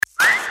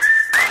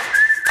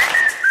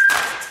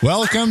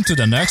Welcome to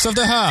the Nerds of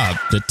the Hub,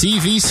 the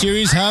TV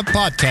Series Hub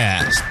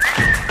podcast.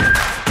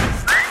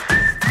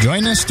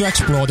 Join us to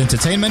explore the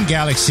entertainment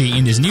galaxy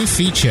in this new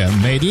feature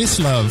made with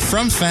love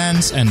from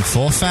fans and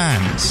for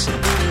fans.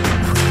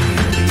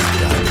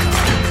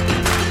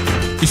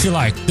 If you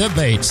like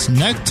debates,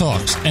 nerd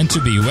talks, and to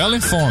be well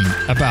informed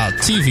about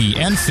TV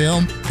and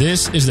film,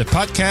 this is the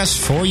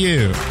podcast for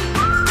you.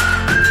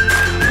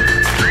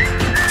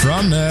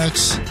 From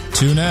nerds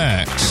to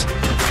nerds.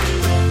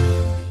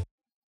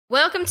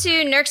 Welcome to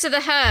Nerds of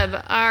the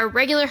Hub. Our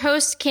regular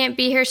host can't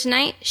be here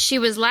tonight. She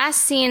was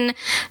last seen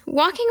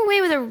walking away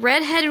with a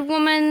red-headed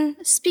woman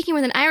speaking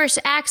with an Irish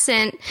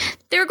accent.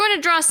 They were going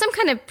to draw some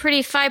kind of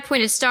pretty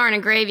five-pointed star in a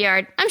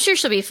graveyard. I'm sure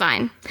she'll be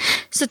fine.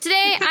 So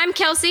today, I'm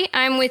Kelsey.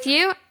 I'm with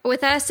you.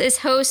 With us is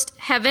host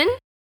Heaven.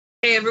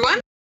 Hey,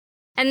 everyone.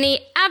 And the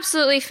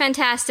absolutely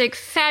fantastic,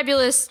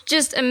 fabulous,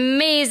 just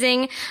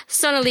amazing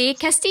Sonali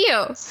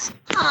Castillo.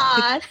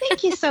 Aw,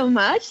 thank you so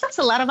much. That's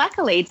a lot of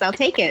accolades. I'll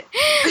take it.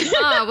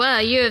 Oh,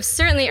 well, you have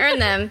certainly earned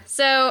them.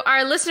 So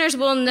our listeners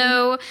will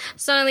know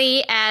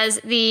Sonali as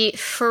the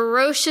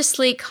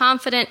ferociously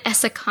confident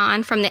Essa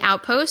Khan from The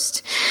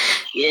Outpost.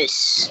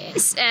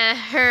 Yes.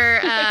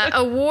 Her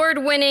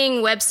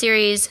award-winning web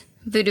series,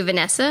 Voodoo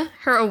Vanessa,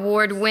 her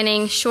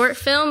award-winning short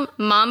film,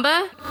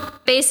 Mamba.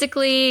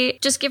 Basically,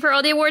 just give her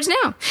all the awards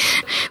now.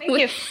 Thank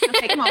you. I'll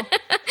take them all.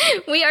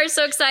 We are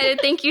so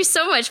excited. Thank you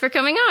so much for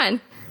coming on.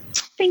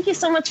 Thank you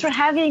so much for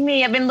having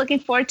me. I've been looking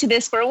forward to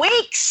this for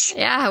weeks.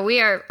 Yeah,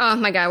 we are. Oh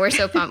my God, we're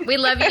so pumped. We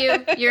love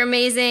you. You're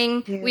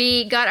amazing.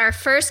 We got our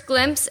first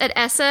glimpse at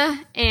Essa,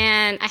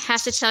 and I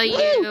have to tell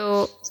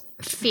you,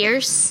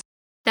 fierce.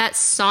 That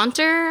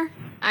saunter,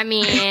 I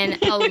mean,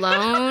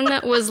 alone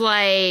was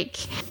like...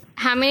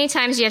 How many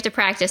times do you have to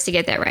practice to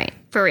get that right?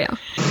 For real?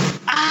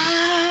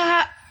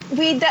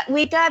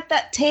 We got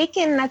that take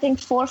in, I think,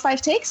 4 or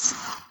 5 takes.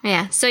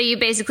 Yeah. So you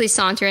basically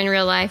saunter in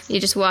real life. You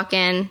just walk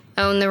in,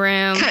 own the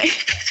room.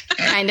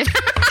 Kind of.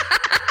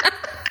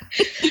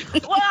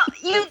 Well,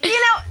 you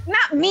know,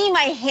 not me,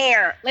 my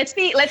hair. Let's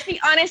be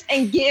honest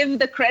and give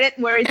the credit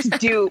where it's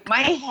due.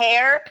 My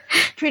hair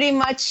pretty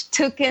much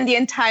took in the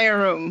entire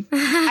room.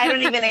 I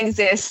don't even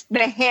exist.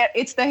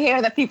 It's the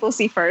hair that people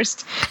see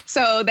first.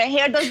 So the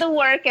hair does the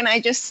work and I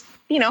just,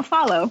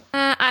 follow.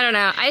 I don't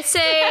know. I'd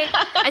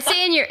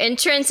say in your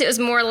entrance, it was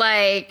more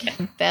like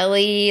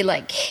belly,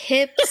 like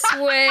hip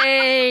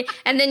sway.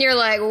 And then you're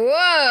like,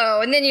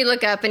 whoa. And then you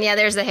look up and yeah,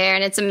 there's the hair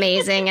and it's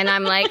amazing. And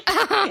I'm like,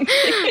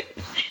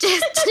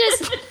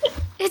 just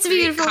it's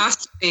beautiful.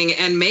 Costuming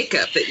and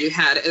makeup that you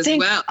had as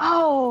well.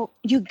 Oh,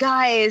 you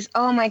guys.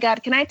 Oh my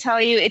God. Can I tell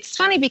you? It's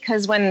funny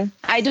because when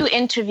I do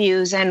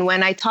interviews and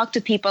when I talk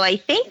to people, I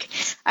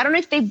don't know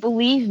if they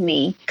believe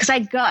me because I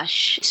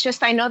gush. It's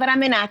just, I know that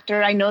I'm an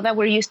actor. I know that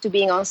we're used to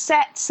being on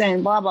sets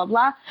and blah, blah,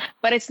 blah.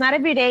 But it's not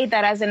every day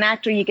that as an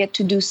actor, you get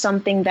to do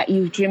something that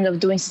you've dreamed of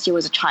doing since you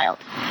was a child,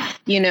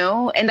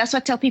 And that's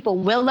what I tell people.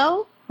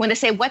 Willow, when they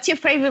say, what's your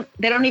favorite?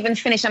 They don't even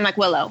finish. I'm like,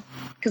 Willow.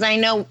 Because I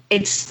know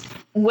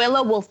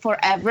Willow will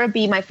forever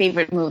be my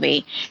favorite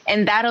movie.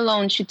 And that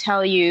alone should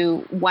tell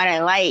you what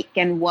I like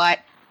and what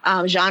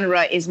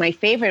genre is my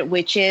favorite,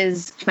 which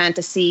is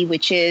fantasy,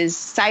 which is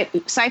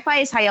sci-fi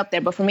is high up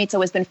there. But for me, it's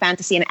always been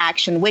fantasy and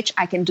action, which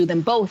I can do them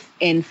both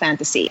in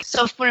fantasy.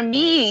 So for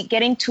me,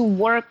 getting to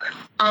work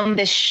on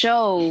this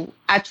show,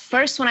 at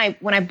first when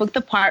I booked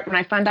the part, when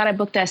I found out I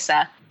booked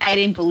Essa, I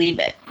didn't believe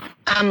it.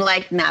 I'm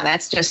like,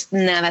 that's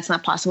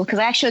not possible. Because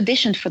I actually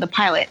auditioned for the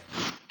pilot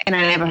and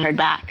I never heard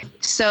back.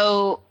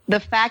 So the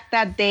fact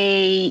that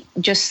they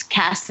just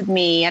casted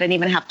me, I didn't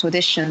even have to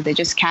audition. They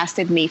just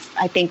casted me,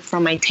 I think,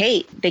 from my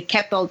tape.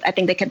 I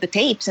think they kept the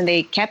tapes and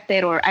they kept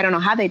it, or I don't know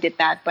how they did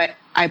that, but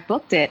I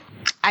booked it.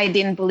 I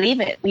didn't believe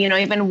it.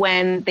 Even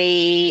when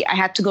I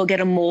had to go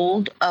get a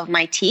mold of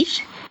my teeth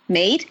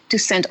made to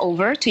send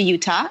over to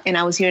Utah, and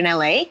I was here in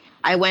LA.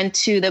 I went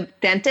to the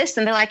dentist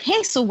and they're like,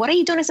 hey, so what are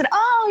you doing? I said,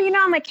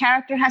 my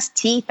character has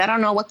teeth. I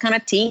don't know what kind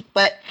of teeth,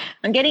 but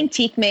I'm getting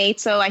teeth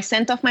made. So I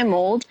sent off my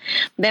mold.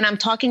 Then I'm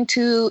talking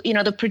to,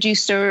 the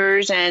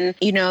producers and,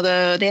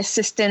 the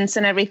assistants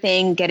and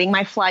everything, getting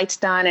my flights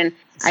done. And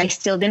I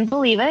still didn't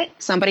believe it.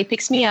 Somebody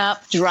picks me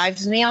up,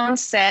 drives me on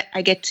set.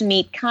 I get to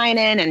meet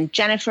Kynan and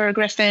Jennifer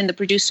Griffin, the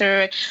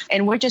producer.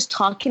 And we're just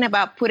talking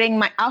about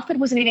my outfit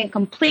wasn't even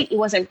complete. It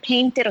wasn't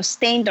painted or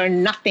stained or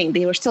nothing.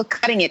 They were still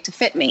cutting it to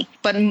fit me.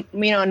 But,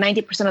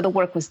 90% of the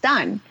work was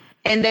done.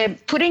 And they're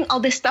putting all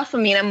this stuff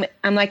on me. And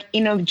I'm like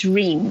in a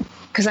dream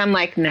because I'm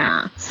like,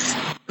 nah.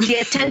 The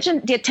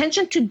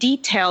attention to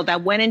detail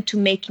that went into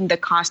making the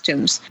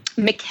costumes.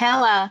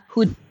 Michaela,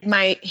 who did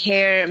my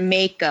hair,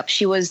 makeup,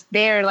 she was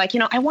there like,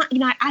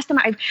 I asked them,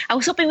 I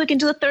was hoping we can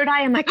do the third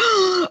eye. I'm like,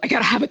 I got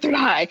to have a third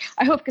eye.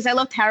 I hope, because I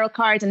love tarot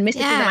cards and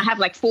mysticism. Yeah. I have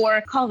like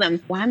 4, call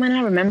them. Why am I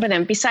not remember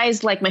them?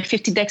 Besides like my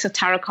 50 decks of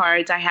tarot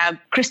cards, I have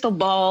crystal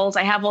balls.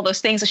 I have all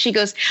those things. So she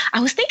goes, I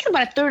was thinking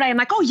about a third eye. I'm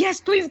like, oh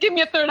yes, please give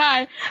me a third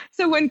eye.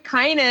 So when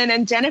Kynan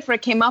and Jennifer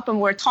came up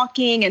and we're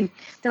talking and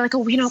they're like,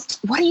 what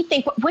do you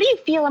think? What do you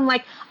feel real. I'm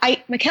like,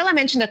 Michaela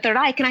mentioned the third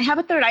eye. Can I have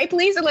a third eye,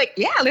 please? I'm like,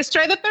 yeah, let's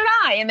try the third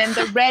eye. And then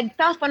the red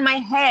stuff on my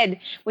head,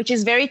 which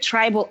is very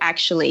tribal,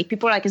 actually.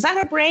 People are like, is that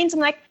her brains? I'm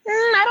like,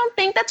 I don't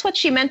think that's what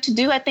she meant to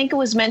do. I think it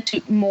was meant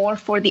to more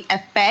for the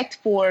effect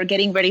for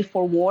getting ready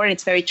for war. And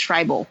it's very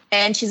tribal.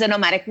 And she's a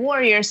nomadic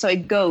warrior, so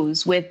it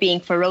goes with being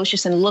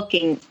ferocious and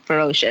looking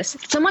ferocious.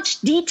 So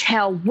much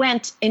detail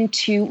went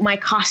into my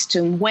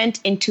costume,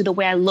 went into the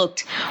way I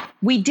looked.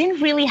 We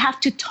didn't really have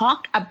to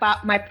talk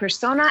about my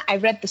persona. I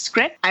read the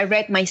script. I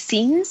read my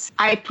scenes.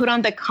 I put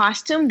on the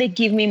costume. They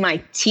give me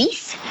my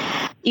teeth.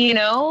 You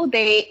know,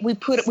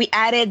 we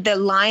added the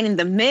line in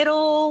the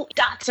middle,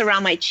 dots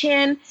around my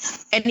chin,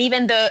 and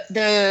even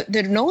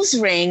the nose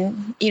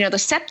ring, you know, the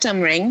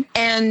septum ring.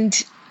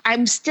 And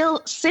I'm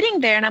still sitting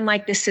there and I'm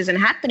like, this isn't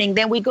happening.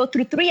 Then we go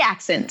through 3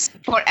 accents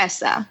for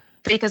Essa,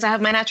 because I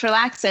have my natural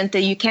accent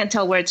that you can't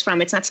tell where it's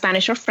from. It's not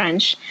Spanish or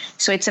French.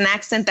 So it's an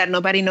accent that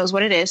nobody knows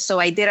what it is. So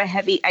I did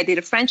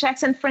a French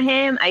accent for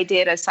him. I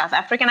did a South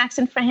African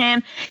accent for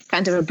him,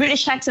 kind of a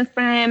British accent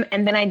for him.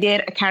 And then I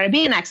did a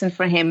Caribbean accent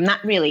for him.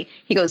 Not really.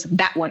 He goes,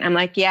 that one. I'm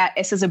like, yeah,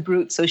 Essa's a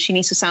brute. So she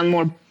needs to sound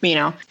more, you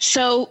know.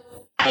 So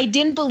I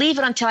didn't believe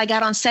it until I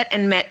got on set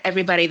and met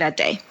everybody that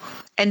day.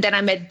 And then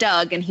I met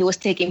Doug and he was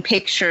taking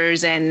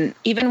pictures. And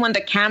even when the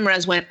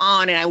cameras went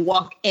on and I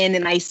walk in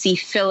and I see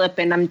Philip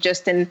and I'm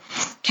just in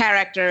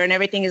character and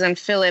everything is on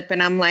Philip.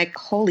 And I'm like,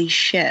 holy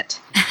shit.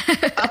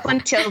 Up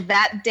until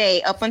that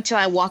day, up until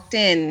I walked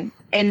in.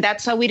 And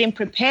that's why we didn't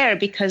prepare,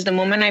 because the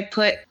moment I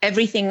put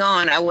everything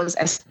on, I was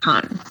Essa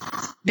Khan.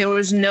 There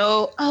was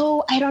no,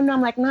 I don't know.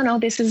 I'm like, no,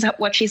 this is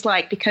what she's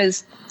like,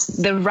 because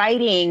the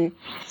writing,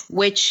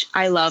 which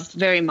I loved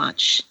very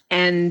much,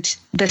 and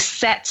the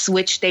sets,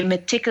 which they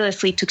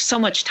meticulously took so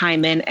much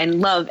time in and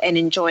love and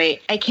enjoy.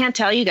 I can't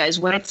tell you guys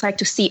what it's like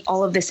to see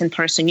all of this in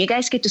person. You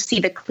guys get to see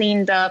the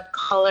cleaned up,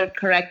 color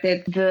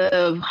corrected,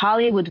 the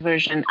Hollywood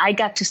version. I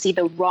got to see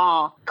the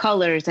raw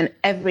colors and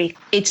everything.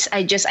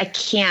 I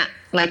can't.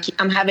 Like,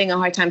 I'm having a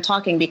hard time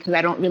talking because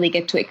I don't really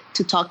get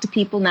to talk to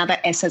people now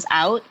that Essa's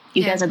out.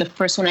 You guys are the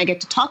first one I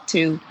get to talk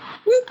to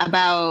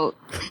about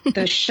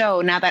the show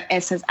now that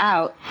Essa's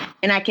out.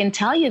 And I can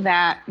tell you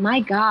that,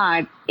 my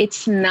God,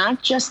 it's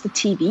not just the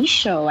TV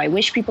show. I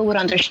wish people would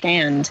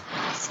understand.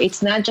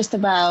 It's not just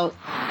about,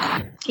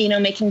 you know,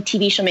 making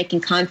TV show,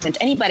 making content.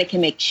 Anybody can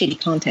make shitty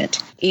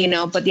content, you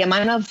know, but the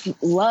amount of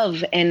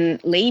love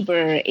and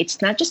labor,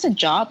 it's not just a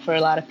job for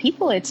a lot of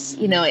people. It's,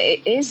 you know,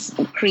 it is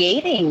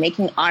creating,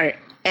 making art.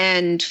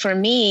 And for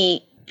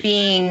me,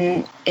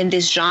 being in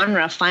this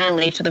genre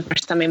finally for the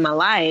first time in my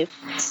life,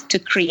 to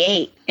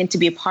create and to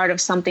be a part of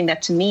something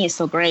that to me is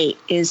so great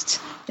is,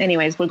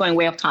 anyways, we're going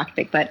way off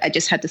topic, but I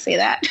just had to say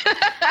that.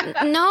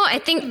 No, I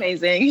think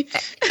amazing.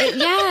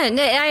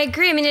 I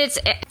agree. I mean, I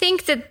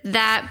think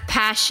that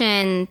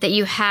passion that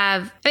you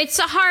have, it's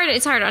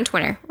hard on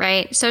Twitter,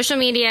 right? Social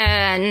media,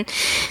 and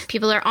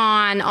people are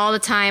on all the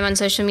time on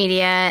social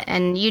media.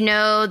 And you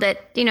know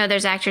that, you know,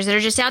 there's actors that are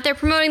just out there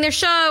promoting their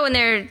show and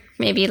they're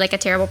maybe like a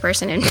terrible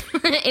person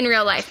in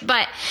real life.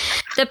 But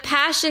the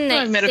passion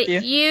that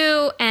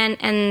you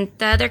and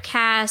the other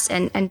cast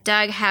and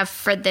Doug have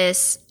for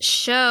this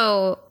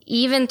show,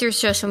 even through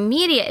social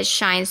media, it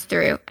shines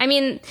through. I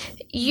mean,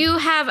 you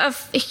have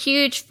a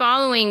huge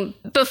following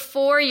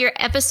before your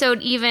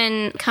episode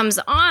even comes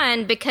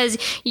on, because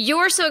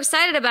you're so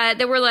excited about it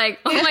that we're like,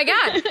 oh my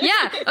God,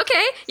 yeah,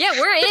 okay, yeah,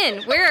 we're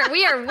in.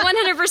 We are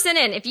 100%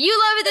 in. If you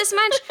love it this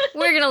much,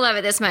 we're gonna love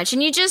it this much.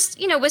 And you just,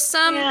 you know, with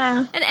some,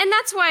 and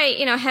that's why,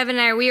 you know, Heaven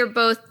and I, we are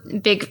both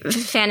big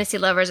fantasy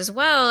lovers as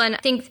well. And I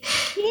think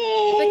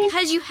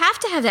because you have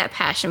to have that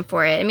passion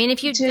for it. I mean,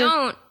 if you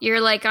don't, you're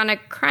like on a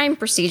crime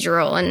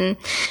procedural,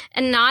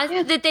 and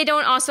not that they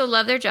don't also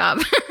love their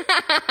job.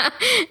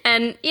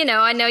 And, you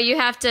know, I know you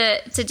have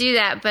to do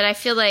that, but I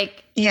feel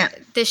like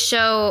this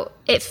show,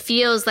 it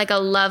feels like a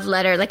love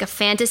letter, like a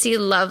fantasy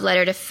love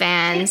letter to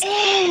fans,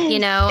 you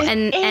know,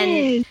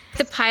 and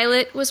the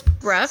pilot was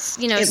rough,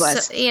 you know,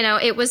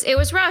 it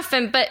was rough,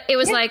 but it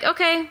was like,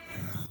 okay,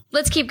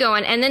 let's keep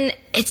going. And then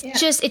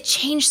it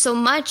changed so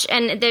much.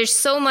 And there's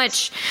so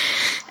much,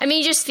 I mean,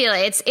 you just feel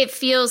it. It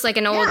feels like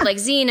an old, like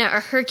Xena or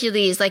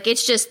Hercules. Like,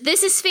 it's just,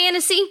 this is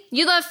fantasy.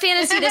 You love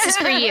fantasy. This is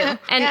for you.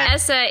 And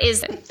Essa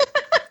is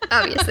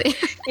obviously.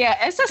 Yeah.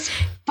 Essa's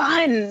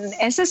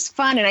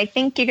fun. And I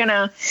think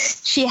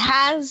she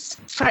has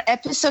for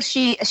episode,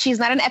 she's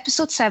not in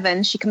episode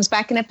 7. She comes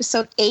back in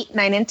episode 8,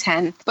 9, and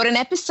 10. But in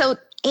episode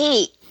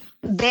 8,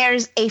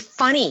 there's a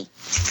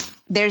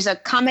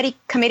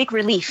comedic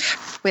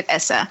relief with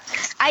Essa.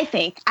 I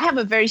think I have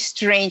a very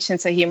strange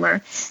sense of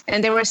humor,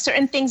 and there were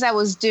certain things I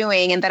was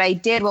doing and that I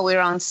did while we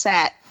were on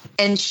set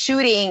and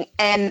shooting,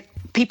 and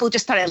people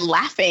just started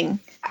laughing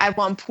at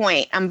one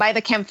point. I'm by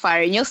the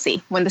campfire, and you'll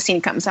see when the scene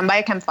comes. I'm by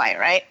a campfire,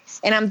 right?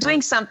 And I'm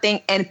doing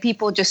something, and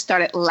people just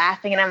started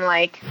laughing, and I'm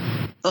like,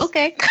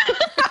 okay.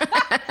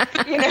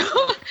 You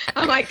know,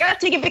 I'm like, gotta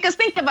take it, because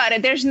think about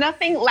it. There's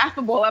nothing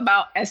laughable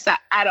about Essa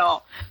at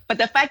all. But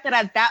the fact that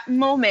at that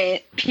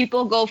moment,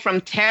 people go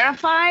from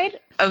terrified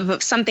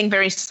of something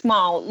very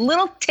small,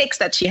 little tics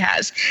that she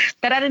has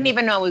that I didn't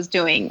even know I was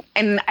doing.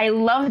 And I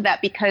love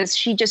that because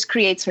she just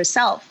creates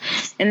herself.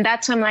 And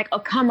that's when I'm like, oh,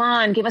 come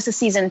on, give us a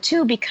season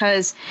 2,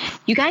 because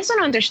you guys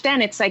don't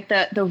understand. It's like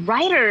the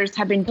writers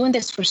have been doing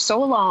this for so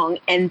long,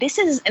 and this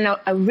is an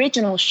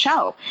original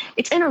show.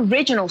 It's an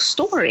original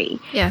story.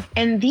 Yeah.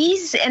 And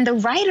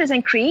the writers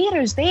and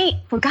creators,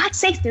 for God's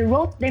sakes,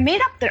 they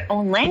made up their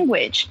own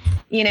language,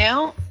 you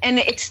know? And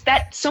it's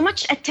that so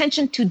much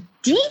attention to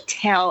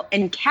detail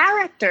and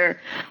character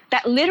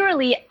that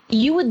literally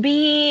you would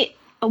be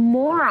a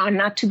moron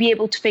not to be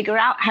able to figure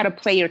out how to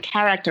play your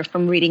character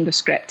from reading the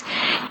script.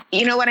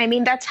 You know what I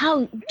mean?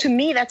 To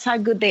me, that's how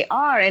good they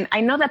are. And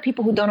I know that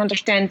people who don't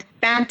understand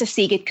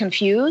fantasy get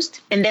confused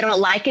and they don't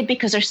like it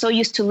because they're so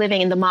used to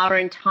living in the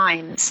modern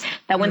times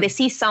that when they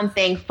see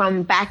something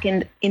from back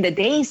in the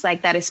days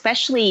like that,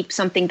 especially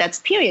something that's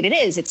period,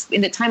 it's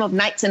in the time of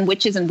knights and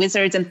witches and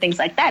wizards and things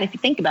like that. If you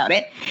think about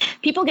it,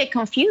 people get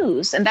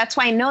confused. And that's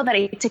why I know that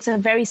it takes a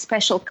very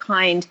special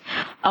kind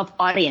of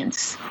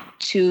audience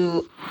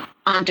to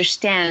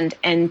understand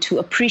and to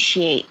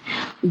appreciate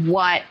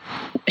what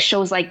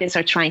shows like this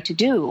are trying to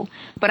do.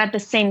 But at the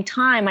same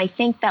time, I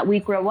think that we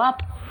grow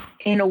up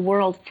in a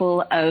world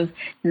full of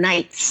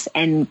knights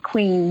and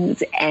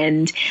queens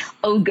and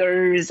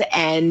ogres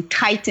and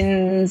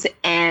titans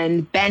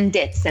and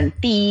bandits and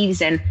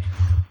thieves, and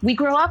we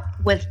grow up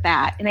with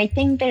that. And I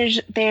think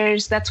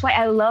that's why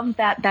I love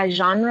that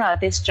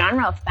this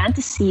genre of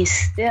fantasy is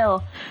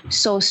still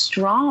so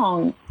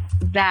strong,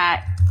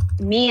 that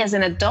me as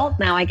an adult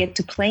now, I get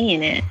to play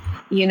in it,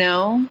 you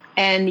know?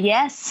 And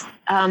yes,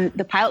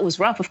 the pilot was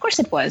rough. Of course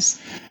it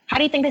was. How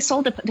do you think they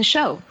sold the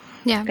show?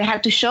 Yeah. They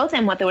had to show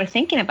them what they were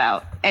thinking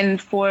about.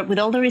 And with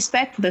all the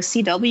respect for the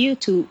CW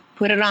to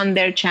put it on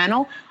their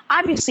channel,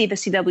 obviously the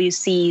CW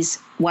sees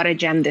what a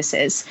gem this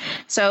is.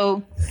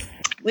 So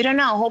we don't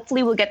know.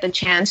 Hopefully we'll get the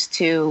chance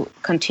to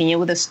continue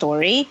with the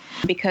story,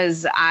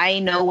 because I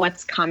know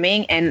what's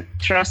coming, and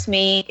trust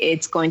me,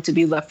 it's going to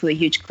be left with a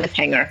huge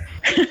cliffhanger.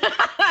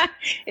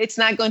 It's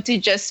not going to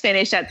just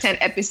finish at 10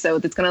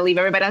 episodes. It's going to leave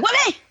everybody like,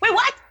 wait,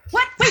 what?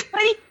 What?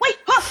 Wait.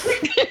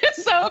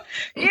 So,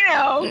 you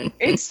know,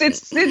 it's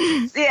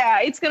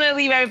going to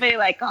leave everybody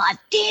like, God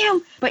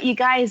damn. But you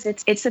guys,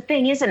 it's the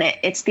thing, isn't it?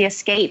 It's the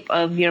escape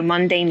of your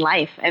mundane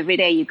life. Every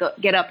day you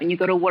get up and you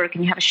go to work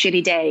and you have a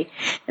shitty day.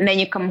 And then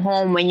you come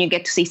home when you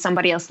get to see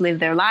somebody else live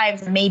their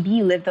lives, and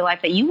maybe live the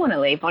life that you want to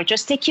live, or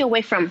just take you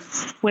away from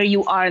where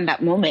you are in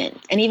that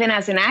moment. And even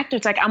as an actor,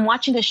 it's like, I'm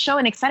watching the show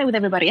and excited with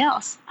everybody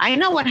else. I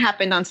know what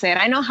happened on set.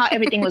 I know how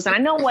everything was done. I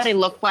know what it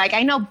looked like.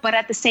 I know, but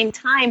at the same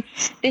time,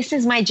 this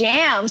is my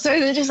jam. So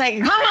it's just like,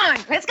 come on,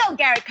 let's go,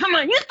 Garrett. Come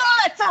on, you throw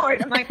that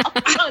sword. I'm like, oh,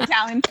 come on,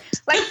 Talon.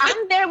 Like,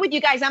 I'm there with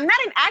you guys. I'm not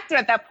an actor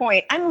at that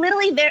point. I'm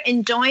literally there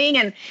enjoying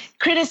and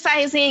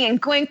criticizing and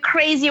going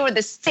crazy over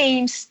the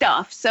same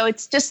stuff. So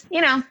it's just,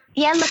 you know,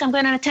 yeah, look, I'm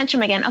going on a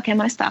tantrum again. Okay, I'm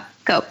going to stop.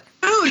 Go.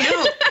 Oh,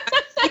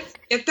 no. I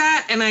get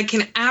that. And I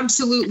can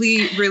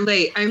absolutely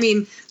relate. I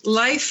mean,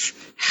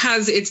 life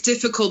has its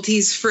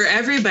difficulties for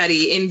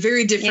everybody in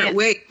very different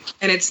ways.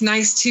 And it's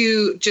nice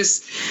to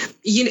just,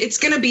 you know, it's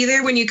going to be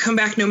there when you come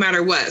back no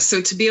matter what.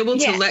 So to be able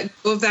to let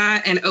go of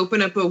that and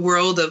open up a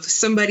world of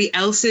somebody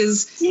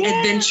else's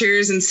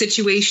adventures and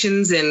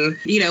situations and,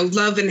 you know,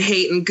 love and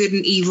hate and good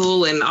and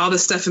evil and all the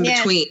stuff in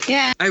between.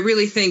 Yeah. I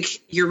really think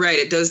you're right.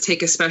 It does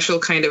take a special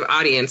kind of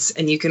audience,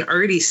 and you can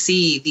already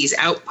see these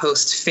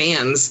Outpost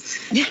fans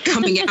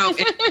coming out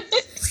and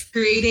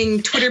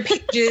creating Twitter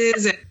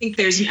pages. I think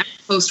there's an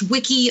Outpost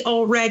wiki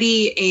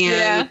already.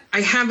 And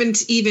I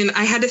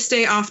had to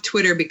stay off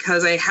Twitter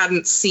because I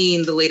hadn't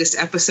seen the latest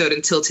episode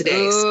until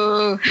today.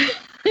 So,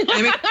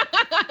 I mean,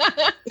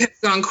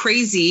 I've gone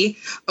crazy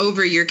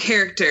over your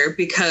character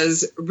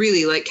because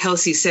really, like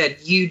Kelsey said,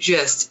 you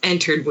just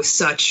entered with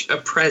such a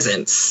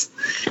presence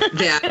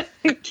that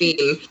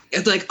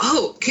it's like,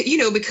 oh, you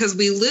know, because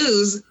we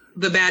lose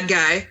the bad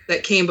guy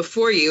that came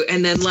before you,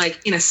 and then like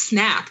in a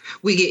snap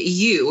we get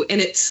you, and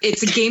it's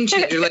a game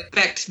changer. Like,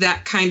 affect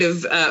that kind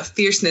of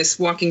fierceness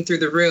walking through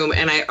the room,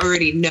 and I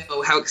already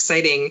know how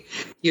exciting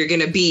you're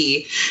gonna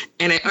be,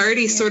 and I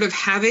already sort of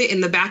have it in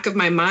the back of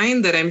my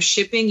mind that I'm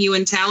shipping you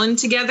and Talon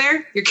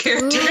together, your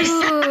characters.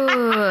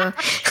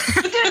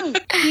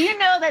 Dude, do you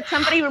know that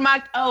somebody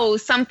remarked,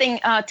 something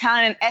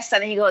Talon and Essa,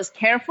 and he goes,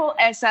 careful,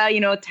 Essa,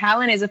 you know,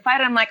 Talon is a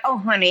fighter. I'm like, oh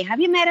honey,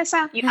 have you met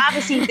Essa? You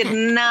obviously did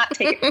not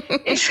take it.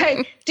 It's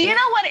like, do you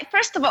know what,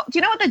 first of all, do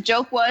you know what the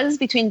joke was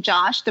between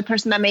Josh, the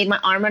person that made my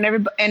armor,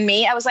 and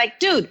me? I was like,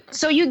 dude,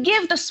 so you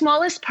give the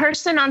smallest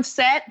person on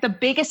set the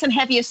biggest and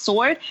heaviest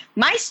sword?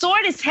 My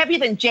sword is heavier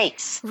than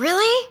Jake's.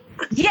 Really?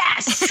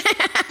 Yes.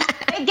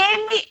 They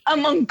gave me a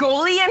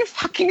Mongolian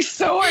fucking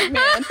sword,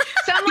 man.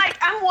 So I'm like,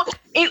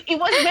 it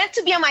was meant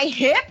to be on my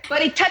hip,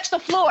 but it touched the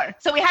floor.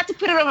 So we had to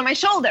put it over my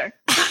shoulder.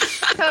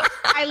 So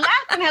I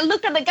laughed and I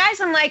looked at the guys.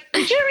 I'm like,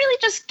 did you really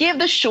just give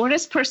the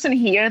shortest person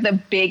here the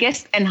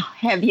biggest and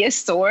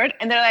heaviest sword?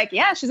 And they're like,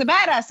 yeah, she's a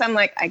badass. I'm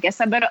like, I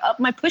guess I better up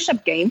my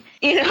push-up game.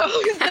 You know,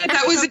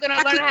 that was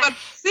exactly what I was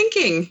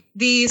thinking.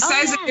 The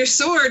size of your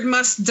sword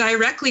must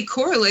directly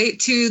correlate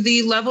to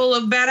the level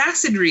of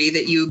badassery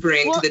that you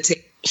bring to the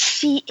table.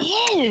 She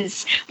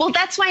is. Well,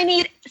 that's why I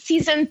need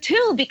season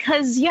 2,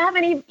 because you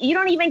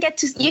don't even get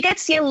to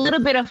see a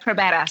little bit of her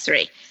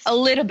badassery, a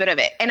little bit of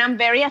it. And I'm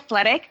very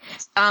athletic,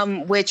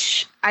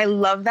 which I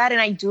love that. And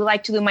I do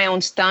like to do my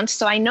own stunts.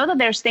 So I know that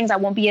there's things I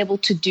won't be able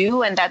to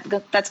do, and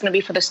that's going to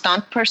be for the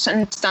stunt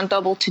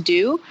double to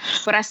do.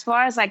 But as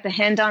far as like the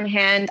hand on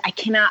hand,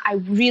 I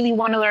really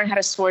want to learn how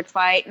to sword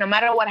fight. No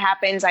matter what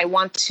happens, I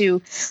want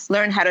to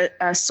learn how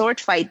to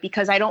sword fight,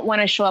 because I don't want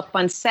to show up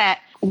on set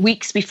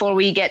weeks before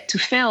we get to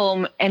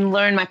film and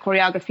learn my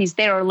choreographies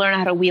there or learn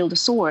how to wield a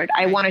sword.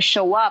 I want to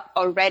show up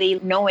already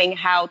knowing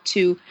how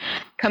to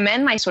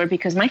command my sword,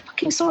 because my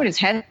fucking sword is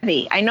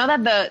heavy. I know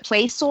that the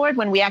play sword,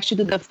 when we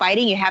actually do the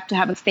fighting, you have to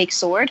have a fake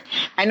sword.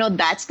 I know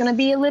that's going to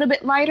be a little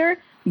bit lighter,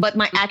 but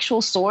my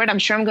actual sword, I'm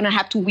sure I'm going to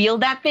have to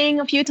wield that thing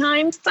a few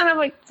times.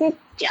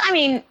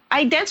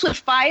 I dance with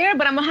fire,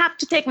 but I'm going to have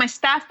to take my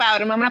staff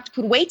out and I'm going to have to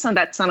put weights on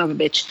that son of a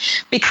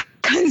bitch, because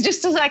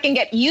just so I can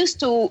get used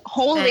to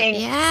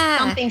holding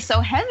something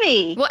so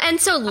heavy. Well, and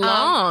so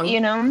long.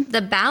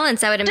 The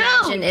balance, I would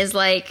imagine, is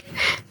like...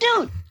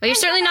 Dude. Well, you're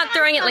certainly not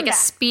throwing it like a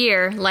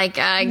spear like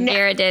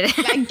Garrett did.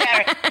 Like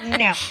Garrett,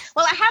 no.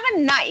 Well, I have a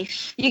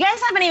knife. You guys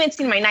haven't even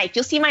seen my knife.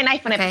 You'll see my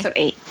knife on episode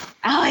 8.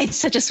 Oh, it's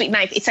such a sweet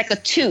knife. It's like a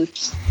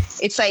tooth.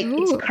 It's like,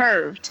 it's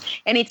curved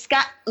and it's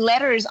got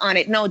letters on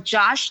it. No,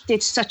 Josh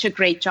did such a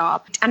great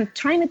job. I'm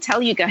trying to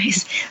tell you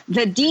guys,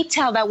 the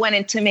detail that went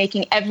into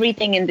making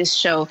everything in this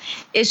show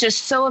is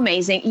just so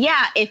amazing.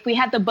 Yeah, if we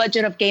had the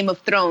budget of Game of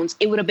Thrones,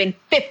 it would have been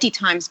 50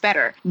 times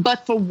better.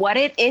 But for what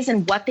it is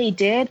and what they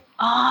did,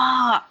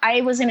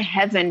 I was in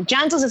heaven.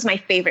 Janjo's is my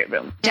favorite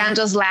room.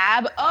 Janjo's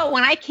lab. Oh,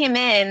 when I came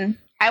in,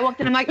 I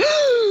walked in, I'm like,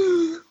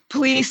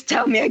 please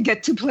tell me I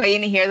get to play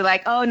in here. They're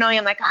like, oh, no.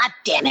 I'm like,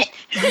 damn it.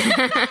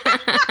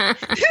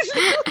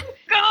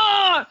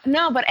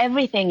 No, but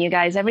everything, you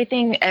guys,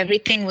 everything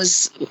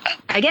was,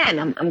 again,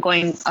 I'm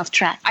going off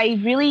track. I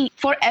really,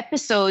 for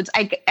episodes,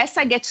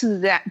 Essa gets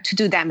to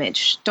do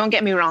damage. Don't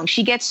get me wrong.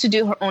 She gets to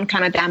do her own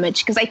kind of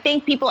damage, because I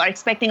think people are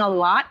expecting a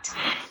lot,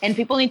 and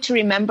people need to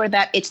remember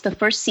that it's the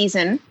first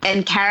season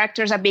and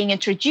characters are being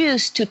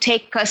introduced to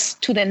take us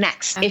to the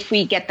next if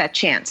we get that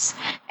chance.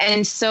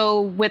 And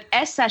so with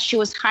Essa, she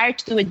was hired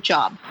to do a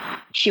job.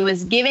 She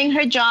was giving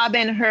her job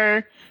and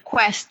her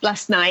quest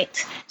last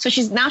night. So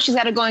she's got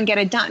to go and get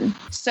it done.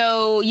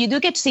 So you do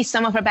get to see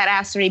some of her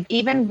badassery.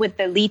 Even with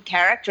the lead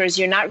characters,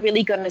 you're not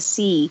really going to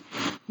see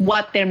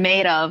what they're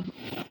made of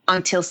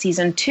until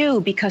season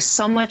 2, because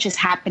so much is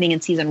happening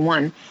in season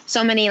 1.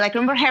 So many, like,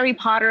 remember Harry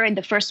Potter in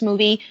the first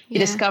movie? He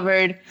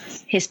discovered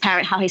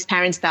how his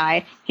parents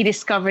died. He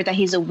discovered that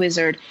he's a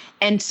wizard.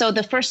 And so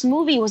the first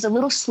movie was a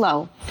little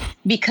slow,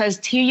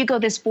 because here you go,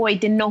 this boy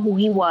didn't know who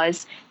he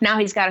was. Now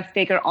he's got to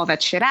figure all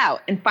that shit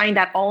out and find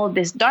out all of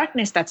this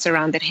darkness that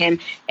surrounded him.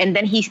 And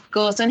then he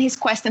goes on his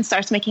quest and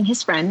starts making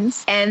his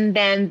friends. And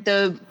then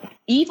the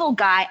evil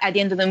guy at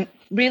the end of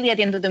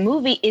the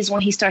movie is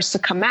when he starts to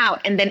come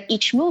out. And then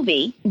each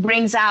movie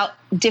brings out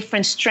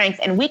different strengths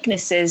and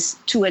weaknesses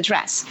to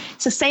address.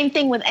 It's the same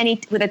thing with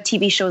the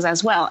TV shows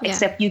as well,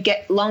 except you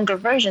get longer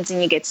versions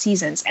and you get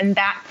seasons. And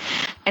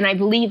I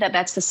believe that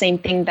that's the same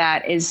thing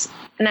that is,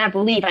 and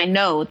I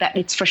know that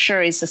it's for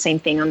sure is the same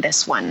thing on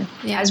this one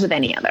as with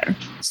any other.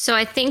 So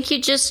I think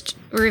you just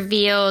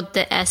revealed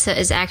that Essa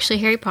is actually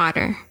Harry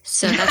Potter.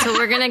 So that's what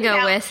we're going to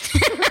go with.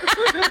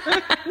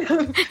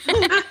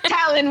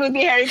 Talon would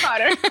be Harry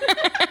Potter.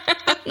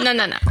 No.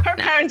 Her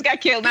parents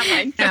got killed, not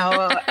mine.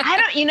 No,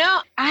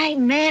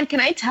 can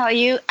I tell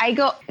you,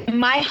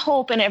 my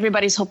hope and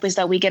everybody's hope is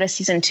that we get a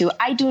season 2.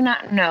 I do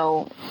not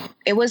know.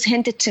 It was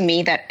hinted to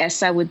me that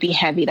Essa would be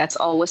heavy. That's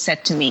all was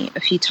said to me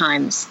a few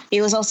times.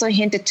 It was also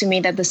hinted to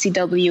me that the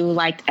CW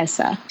liked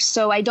Essa.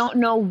 So I don't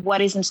know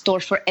what is in store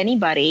for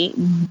anybody.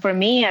 For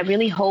me, I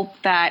really hope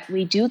that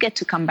we do get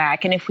to come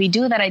back. And if we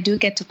do, that I do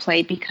get to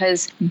play,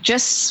 because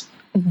just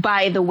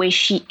by the way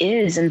she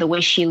is and the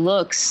way she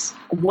looks,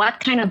 what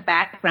kind of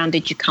background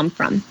did you come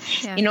from?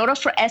 Yeah. In order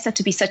for Essa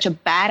to be such a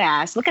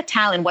badass, look at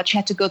Talon, what she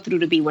had to go through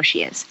to be where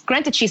she is.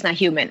 Granted, she's not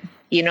human,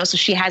 so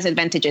she has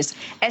advantages.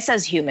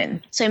 Essa's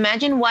human. So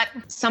imagine what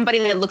somebody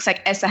that looks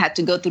like Essa had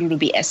to go through to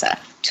be Essa,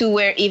 to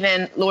where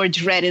even Lord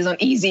Dredd is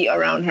uneasy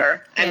around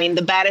her. Yeah. I mean,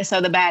 the baddest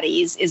of the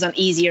baddies is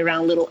uneasy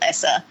around little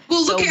Essa.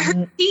 Well, look at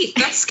her teeth.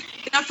 That's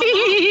enough.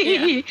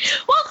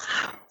 Well,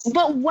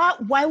 But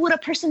why would a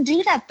person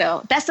do that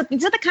though?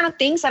 These are the kind of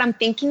things that I'm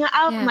thinking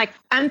of. Yeah.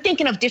 I'm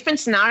thinking of different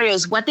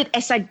scenarios. What did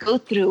Esa go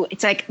through?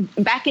 It's like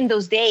back in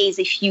those days,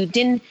 if you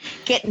didn't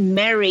get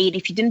married,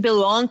 if you didn't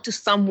belong to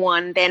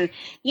someone, then,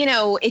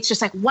 it's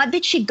just like, what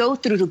did she go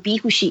through to be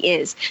who she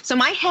is? So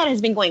my head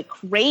has been going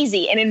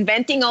crazy and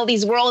inventing all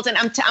these worlds. And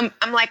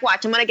I'm like,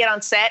 watch, I'm going to get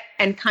on set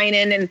and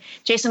Kynan and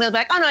Jason will be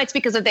like, oh no, it's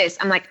because of this.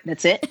 I'm like,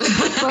 that's it.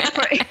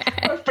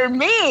 For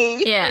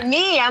me,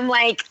 I'm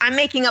like, I'm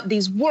making up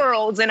these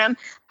worlds and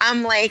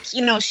I'm like,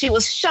 she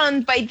was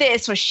shunned by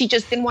this, or she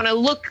just didn't want to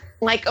look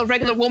like a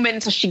regular woman,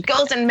 so she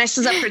goes and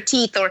messes up her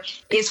teeth, or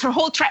is her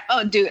whole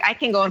oh dude, I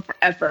can go on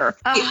forever.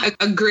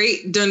 A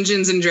great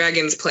Dungeons and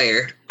Dragons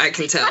player, I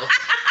can tell.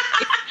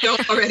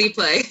 Don't already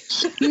play.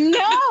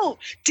 No.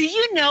 Do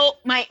you know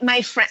my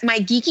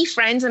geeky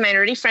friends and my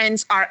nerdy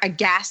friends are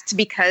aghast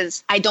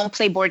because I don't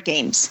play board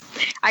games.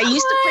 I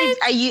used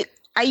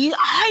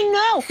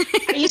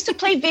to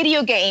play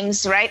video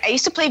games, right? I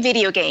used to play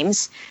video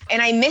games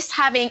and I miss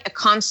having a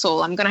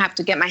console. I'm going to have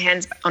to get my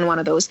hands on one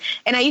of those.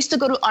 And I used to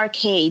go to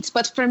arcades,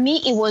 but for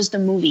me, it was the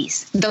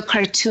movies, the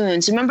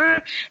cartoons,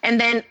 remember? And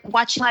then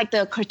watching like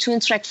the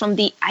cartoons right from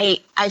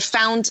I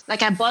found,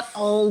 like I bought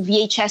all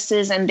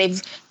VHSs and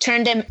they've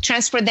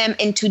transferred them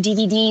into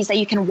DVDs that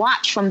you can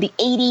watch from the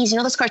 80s.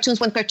 Those cartoons,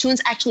 when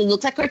cartoons actually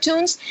look like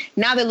cartoons,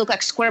 now they look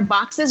like square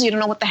boxes. You don't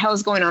know what the hell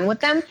is going on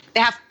with them.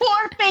 They have 4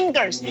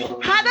 fingers.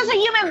 How does a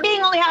human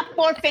being only have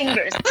 4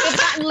 fingers? They've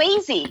gotten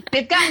lazy.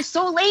 They've gotten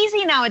so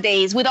lazy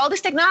nowadays. With all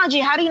this technology,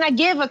 how do you not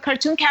give a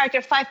cartoon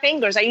character 5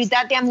 fingers? Are you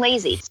that damn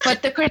lazy?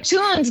 But the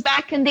cartoons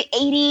back in the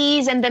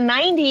 80s and the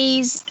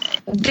 90s,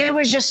 they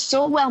were just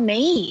so well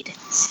made.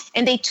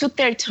 And they took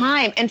their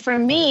time. And for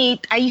me,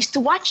 I used to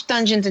watch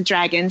Dungeons and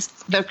Dragons,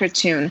 the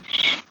cartoon.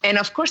 And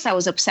of course, I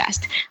was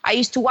obsessed. I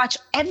used to watch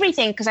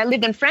everything because I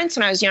lived in France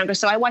when I was younger.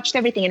 So I watched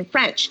everything in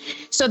French.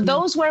 So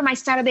those were my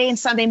Saturday and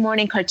Sunday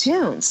morning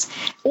cartoons.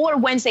 Or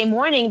Wednesday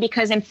morning,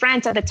 because in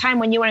France at the time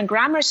when you were in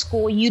grammar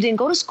school, you didn't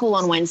go to school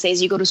on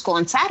Wednesdays. You go to school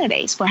on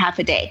Saturdays for half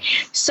a day.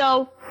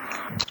 So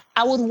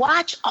I would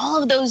watch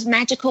all of those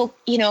magical,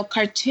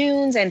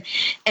 cartoons and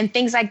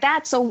things like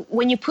that. So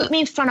when you put me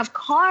in front of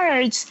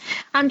cards,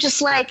 I'm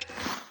just like,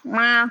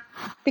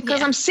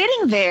 because I'm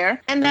sitting there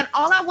and then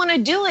all I want to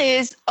do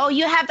is, oh,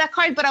 you have that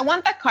card, but I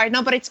want that card.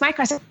 No, but it's my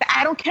card. So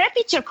I don't care if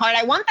it's your card.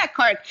 I want that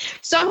card.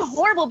 So I'm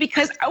horrible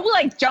because I will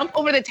jump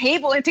over the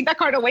table and take that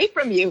card away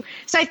from you.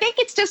 So I think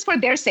it's just for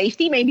their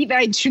safety, maybe, that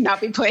I should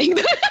not be playing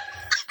them.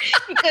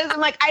 Because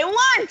I'm like, I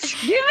want,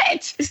 give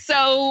it.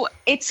 So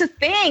it's a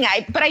thing.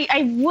 I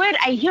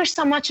hear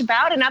so much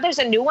about it. Now there's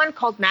a new one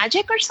called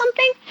Magic or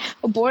something,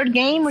 a board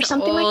game or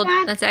something like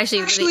that. That's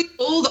actually really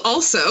old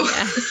also.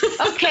 Yeah.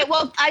 Okay,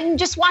 well, I'm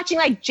just watching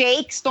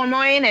Jake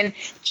Stormoen and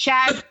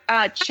Chad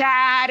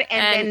and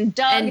then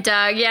Doug. And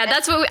Doug, yeah,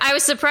 that's what I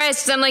was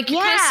surprised because I'm like,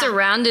 you're kind of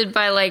surrounded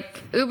by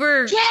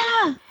uber,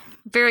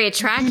 very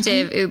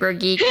attractive uber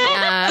geek.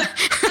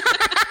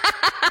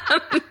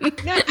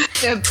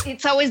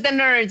 It's always the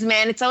nerds,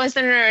 man. It's always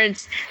the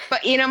nerds.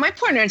 But, my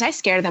poor nerds, I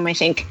scare them, I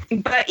think.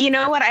 But you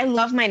know what? I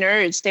love my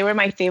nerds. They were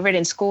my favorite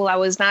in school. I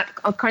was not,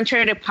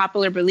 contrary to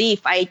popular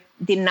belief, I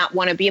did not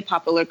want to be a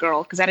popular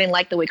girl because I didn't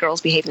like the way girls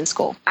behaved in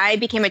school. I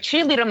became a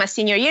cheerleader my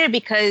senior year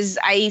because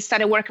I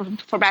started working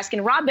for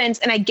Baskin Robbins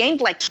and I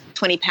gained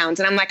 20 pounds.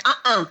 And I'm like,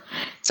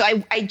 So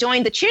I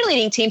joined the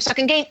cheerleading team so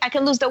I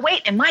can lose the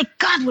weight. And my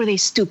God, were they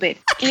stupid.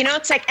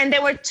 It's and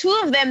there were 2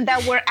 of them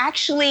that were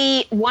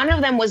actually, one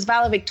of them was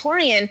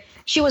valedictorian.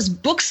 She was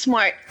book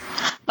smart,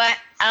 but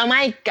oh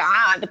my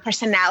God, the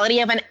personality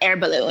of an air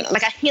balloon,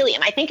 like a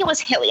helium. I think it was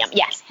helium.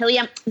 Yes,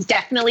 helium.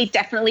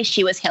 Definitely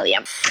she was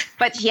helium.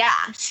 But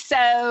yeah,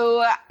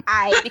 so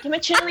I became a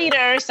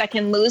cheerleader so I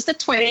can lose the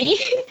 20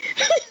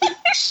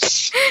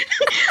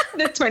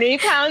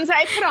 pounds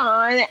I put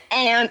on.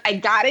 And I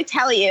gotta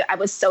tell you, I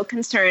was so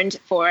concerned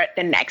for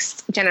the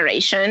next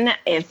generation,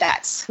 if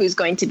that's who's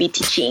going to be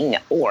teaching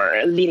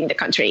or leading the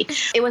country.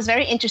 It was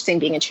very interesting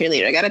being a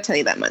cheerleader. I gotta tell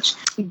you that much.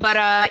 But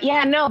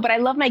but I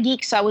love my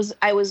geeks. So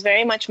I was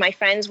very much, my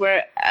friends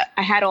were,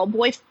 I had all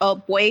boy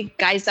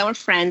guys that were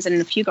friends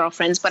and a few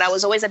girlfriends, but I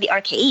was always at the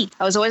arcade.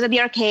 I was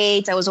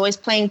always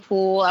playing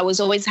pool. I was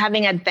always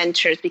having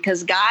adventures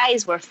because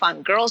guys were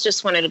fun. Girls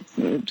just wanted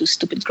to do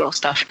stupid girl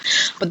stuff.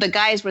 But the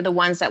guys were the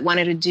ones that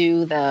wanted to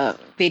do the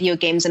video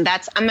games. And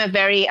I'm a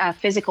very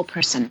physical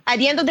person. At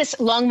the end of this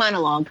long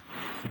monologue,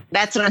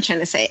 that's what I'm trying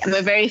to say. I'm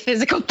a very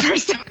physical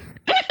person.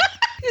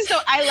 So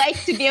I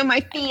like to be on my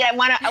feet. I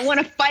want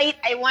to fight.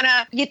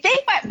 You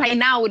think by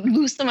now I would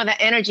lose some of that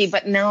energy,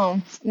 but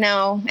no.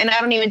 And I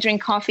don't even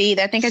drink coffee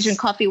either. I think I drink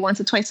coffee once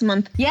or twice a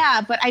month.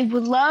 Yeah, but I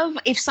would love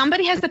if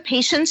somebody has the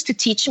patience to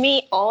teach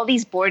me all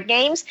these board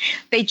games.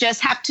 They just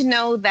have to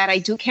know that I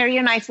do carry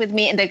a knife with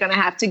me and they're going to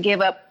have to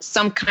give up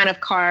some kind of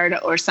card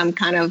or some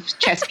kind of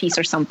chess piece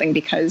or something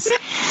because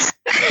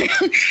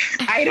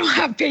I don't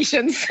have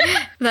patience.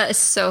 That is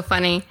so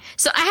funny.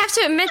 So I have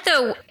to admit,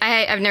 though,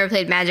 I've never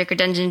played Magic or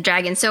Dungeons and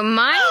Dragons. So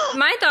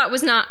my thought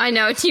was not, I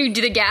know, you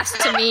do the gasp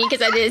to me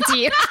because I did it to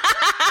you.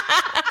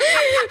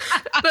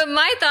 But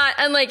my thought,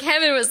 unlike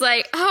Heaven, was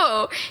like,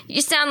 oh,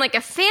 you sound like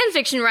a fan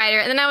fiction writer.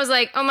 And then I was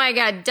like, oh my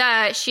God,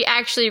 duh. She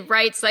actually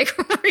writes like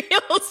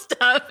real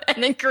stuff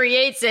and then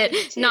creates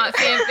it, not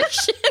fan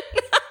fiction.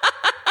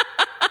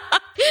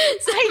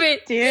 So I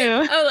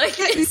do. Oh, like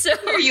so.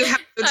 You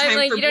have no time I'm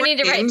like, for you don't need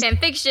to write games. fan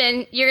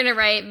fiction. You're gonna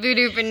write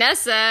Voodoo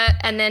Vanessa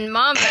and then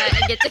Mamba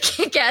and get to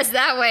kick ass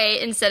that way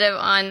instead of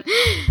on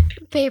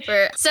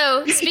paper.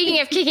 So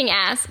speaking of kicking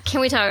ass, can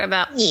we talk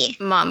about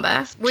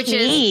Mamba, which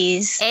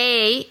is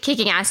A,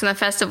 kicking ass on the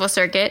festival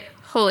circuit.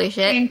 Holy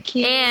shit. Thank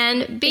you.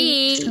 And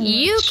B, Thank you so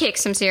you much. kicked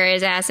some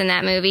serious ass in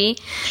that movie.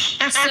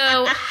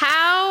 So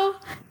how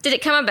did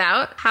it come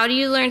about? How do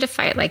you learn to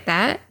fight like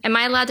that? Am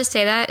I allowed to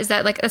say that? Is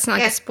that like, that's not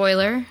like a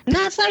spoiler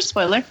No, it's not a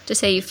spoiler. to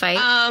say you fight?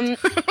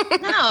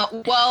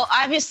 No. Well,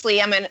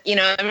 obviously,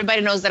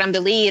 everybody knows that I'm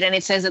the lead, and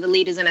it says that the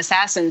lead is an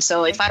assassin.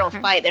 So if I don't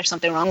fight, there's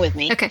something wrong with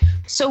me. Okay.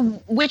 So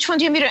which one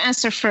do you want me to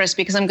answer first?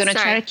 Because I'm going to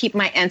try to keep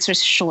my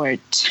answers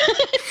short.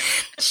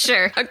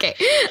 Sure. Okay.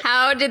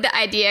 How did the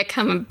idea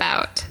come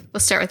about?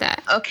 Let's start with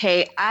that.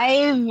 Okay,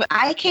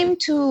 I came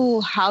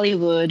to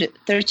Hollywood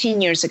 13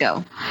 years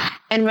ago.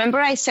 And remember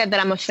I said that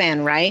I'm a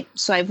fan, right?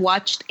 So I've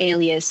watched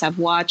Alias, I've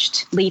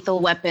watched Lethal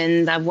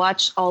Weapon, I've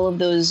watched all of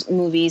those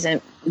movies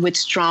and with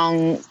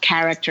strong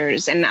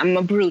characters. And I'm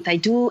a brute. I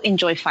do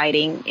enjoy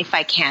fighting if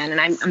I can.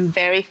 And I'm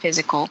very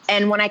physical.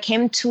 And when I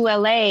came to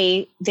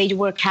LA, they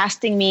were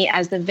casting me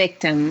as the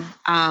victim,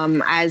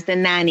 as the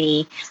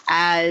nanny,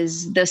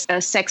 as the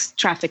sex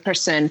trafficked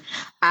person,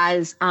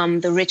 as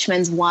the rich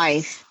man's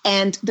wife.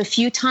 And the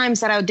few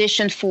times that I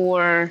auditioned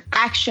for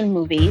action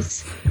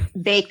movies,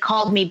 they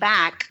called me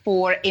back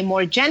for a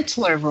more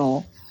gentler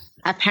role.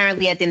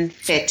 Apparently I didn't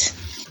fit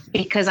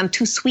because I'm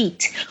too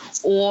sweet,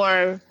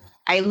 or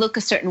I look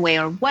a certain way,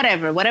 or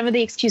whatever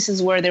the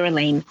excuses were, they were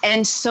lame.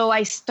 And so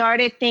I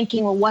started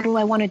thinking, well, what do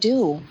I want to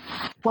do?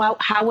 Well,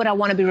 how would I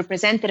want to be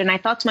represented? And I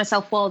thought to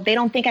myself, well, they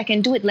don't think I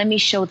can do it. Let me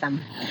show them.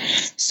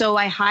 So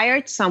I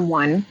hired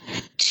someone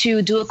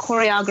to do a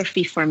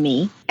choreography for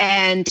me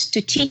and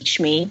to teach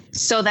me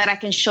so that I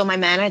can show my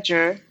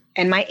manager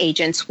and my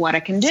agents what I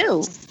can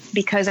do.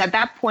 Because at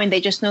that point,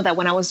 they just know that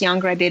when I was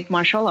younger, I did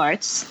martial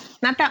arts.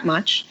 Not that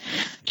much,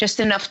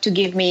 just enough to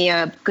give me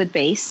a good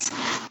base.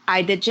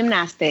 I did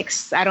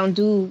gymnastics. I don't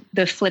do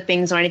the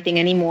flippings or anything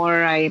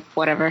anymore.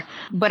 Whatever.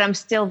 But I'm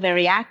still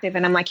very active.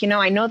 And I'm like,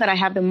 I know that I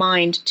have the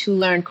mind to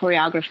learn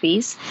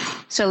choreographies.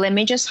 So let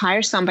me just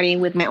hire somebody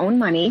with my own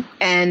money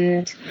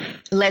and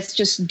let's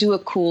just do a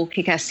cool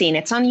kick-ass scene.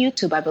 It's on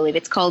YouTube, I believe.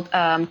 It's called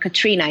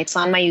Katrina. It's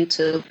on my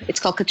YouTube. It's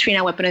called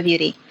Katrina, Weapon of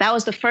Beauty. That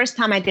was the first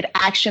time I did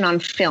action on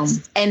film.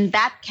 And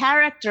that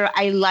character,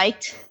 I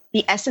liked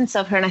the essence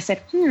of her. And I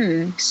said,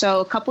 So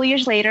a couple of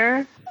years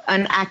later,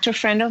 an actor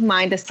friend of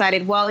mine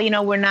decided, well,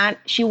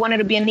 she wanted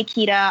to be a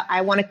Nikita.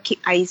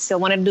 I still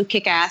wanted to do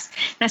Kick-Ass.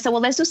 And I said,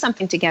 well, let's do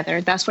something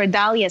together. That's where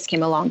Dahlias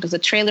came along. There's a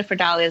trailer for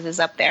Dahlias is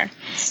up there.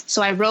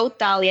 So I wrote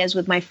Dahlias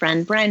with my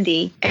friend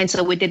Brandy. And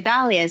so we did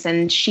Dahlias,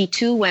 and she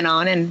too went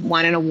on and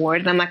won an award.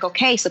 And I'm like,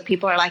 okay, so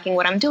people are liking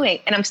what I'm doing.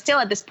 And I'm still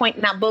at this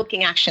point not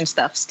booking action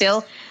stuff.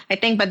 Still, I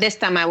think, but this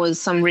time I was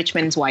some rich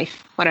man's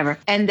wife, whatever.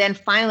 And then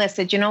finally I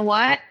said, you know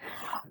what?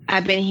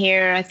 I've been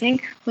here, I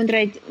think, when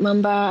did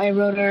Mamba? I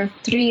wrote her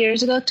 2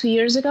 years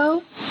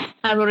ago.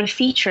 I wrote a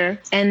feature,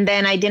 and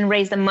then I didn't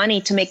raise the money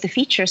to make the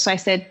feature. So I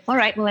said, all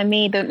right, well, let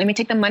me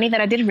take the money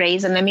that I did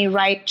raise and let me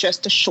write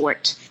just a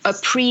short, a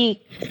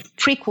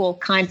prequel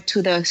kind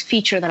to the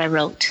feature that I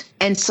wrote.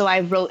 And so I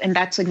wrote, and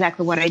that's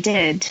exactly what I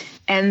did.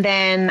 And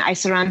then I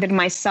surrounded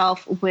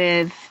myself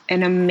with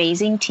an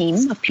amazing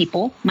team of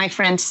people. My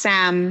friend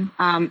Sam,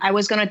 I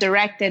was going to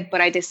direct it,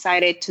 but I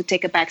decided to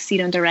take a back seat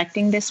on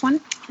directing this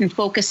one and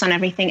focus on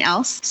everything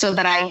else so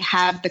that I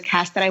have the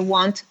cast that I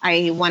want.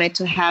 I wanted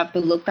to have the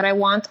look that I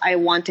want. I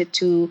wanted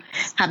to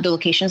have the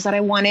locations that I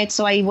wanted.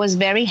 So I was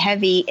very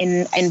heavy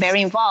and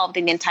very involved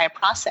in the entire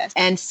process.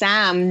 And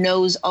Sam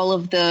knows all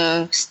of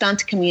the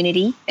stunt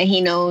community, and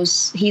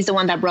he's the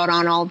one that brought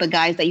on all the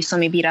guys that you saw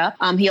me beat up.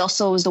 He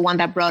also was the one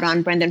that brought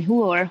on Brendan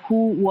Hooer,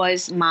 who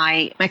was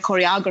my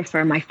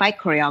choreographer, my fight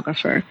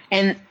choreographer.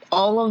 And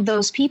all of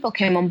those people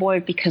came on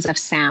board because of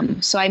Sam.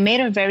 So I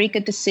made a very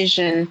good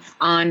decision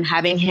on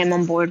having him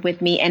on board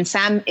with me. And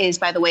Sam is,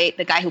 by the way,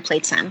 the guy who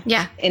played Sam.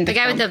 Yeah, the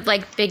guy with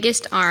the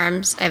biggest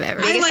arms I've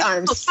ever seen. Biggest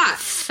arms.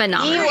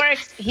 Phenomenal.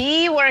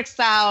 He works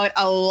out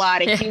a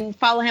lot. If you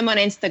follow him on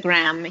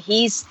Instagram,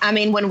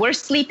 when we're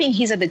sleeping,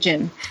 he's at the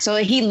gym. So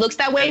he looks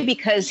that way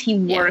because he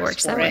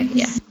works for it.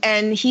 Yeah.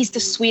 And he's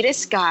the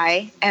sweetest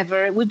guy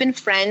ever. We've been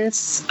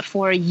friends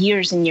for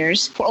years and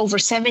years, for over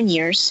 7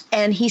 years.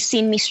 And he's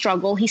seen me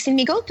struggle. He's seen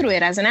me go through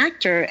it as an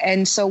actor.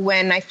 And so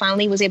when I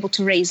finally was able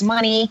to raise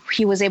money,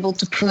 he was able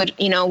to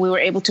we were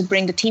able to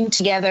bring the team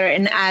together.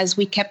 And as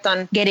we kept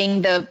on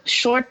getting the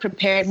short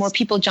prepared, more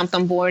people jumped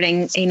on board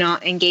and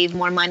gave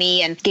more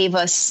money and gave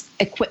us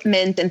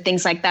equipment and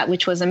things like that,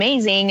 which was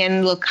amazing.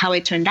 And look how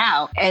it turned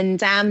out. And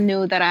Sam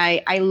knew that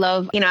I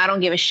love, I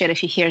don't give a shit if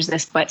he hears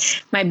this,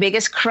 but my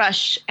biggest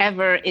crush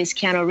ever is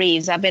Keanu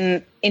Reeves. I've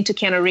been into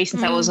Keanu Reeves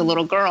since I was a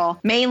little girl.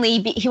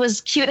 Mainly, he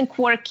was cute and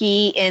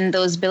quirky in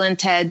those Bill and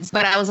Ted's,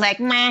 but I was like,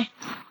 meh.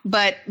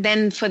 But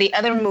then for the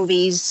other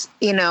movies,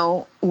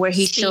 where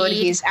he showed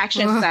his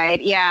action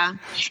side, yeah.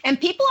 And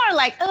people are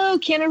like, oh,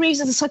 Keanu Reeves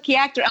is a sucky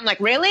actor. I'm like,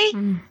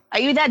 really? Are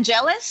you that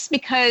jealous?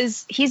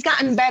 Because he's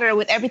gotten better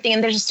with everything.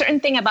 And there's a certain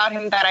thing about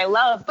him that I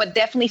love, but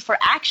definitely for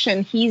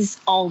action, he's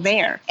all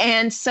there.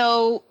 And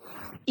so,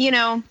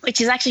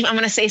 which is actually, I'm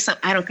going to say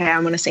something. I don't care.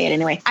 I'm going to say it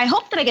anyway. I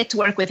hope that I get to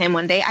work with him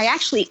one day. I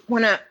actually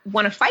want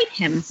to fight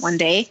him one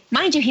day.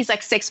 Mind you, he's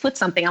like 6 foot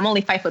something. I'm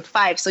only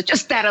 5'5". So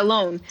just that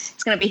alone,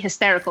 it's going to be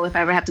hysterical if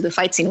I ever have to do a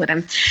fight scene with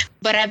him.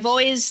 But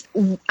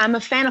I'm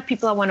a fan of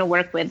people I want to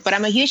work with, but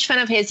I'm a huge fan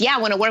of his. Yeah, I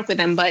want to work with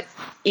him, but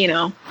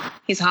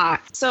he's hot.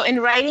 So in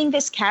writing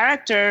this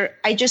character,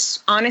 I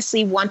just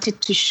honestly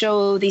wanted to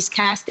show these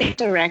casting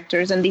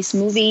directors and these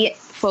movie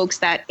folks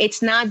that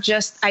it's not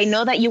just, I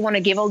know that you want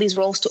to give all these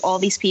roles to all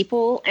these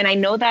people. And I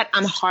know that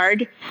I'm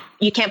hard.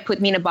 You can't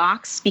put me in a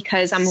box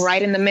because I'm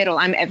right in the middle.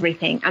 I'm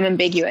everything. I'm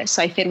ambiguous.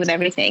 So I fit with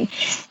everything.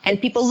 And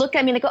people look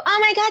at me and they go, oh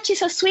my God, she's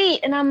so sweet.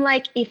 And I'm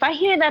like, if I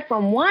hear that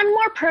from one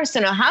more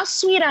person or how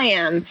sweet I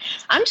am,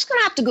 I'm just going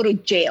to have to go to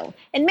jail.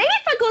 And maybe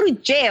if I go to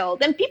jail,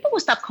 then people will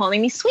stop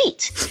calling me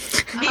sweet.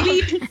 Maybe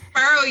you can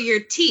borrow your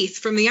teeth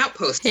from the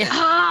Outpost. Yeah.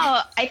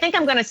 Oh, I think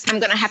I'm gonna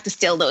have to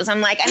steal those.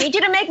 I'm like, I need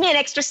you to make me an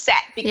extra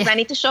set because I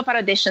need to show up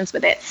at auditions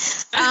with it.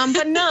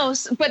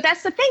 But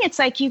that's the thing. It's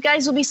like, you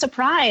guys will be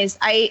surprised.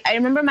 I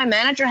remember my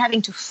manager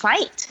having to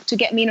fight to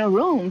get me in a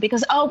room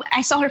because,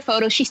 I saw her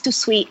photo. She's too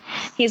sweet.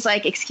 He's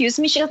like, excuse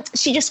me,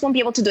 she just won't be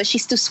able to do it.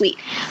 She's too sweet.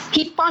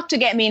 He fought to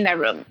get me in that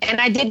room.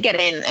 And I did get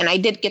in and I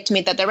did get to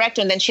meet the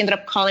director. And then she ended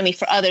up calling me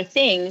for other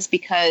things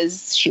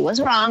because she was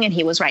wrong and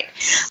he was right.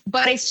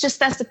 But it's just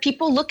that the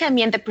people look at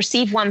me and they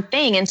perceive one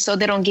thing. And so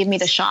they don't give me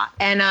the shot.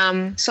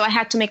 And so I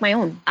had to make my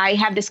own. I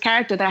have this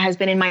character that has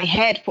been in my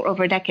head for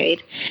over a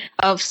decade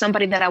of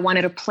somebody that I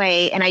wanted to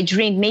play. And I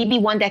dreamed maybe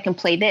one day I can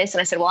play this.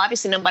 And I said, well,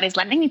 obviously nobody's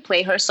letting me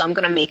play her, so I'm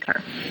going to make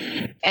her.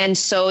 And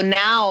so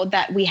now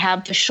that we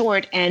have the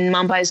short and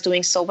Mamba is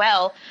doing so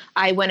well,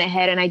 I went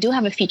ahead and I do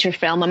have a feature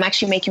film. I'm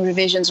actually making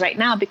revisions right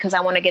now because I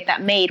want to get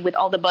that made with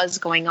all the buzz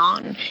going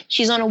on.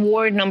 She's on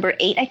award number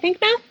 8, I think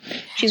now.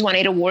 She's won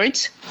 8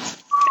 awards.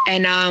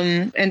 And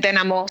then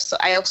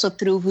I also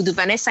threw Voodoo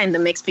Vanessa in the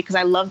mix because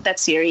I loved that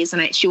series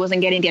and she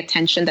wasn't getting the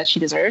attention that she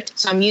deserved.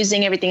 So I'm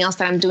using everything else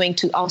that I'm doing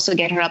to also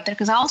get her up there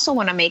because I also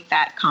want to make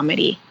that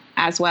comedy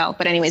as well.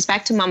 But anyways,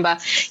 back to Mamba.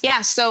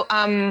 Yeah. So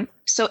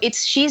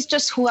she's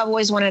just who I've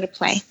always wanted to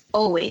play,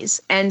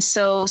 always. And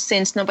so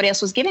since nobody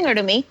else was giving her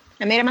to me,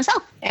 I made it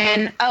myself.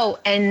 And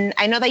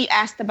I know that you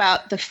asked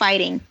about the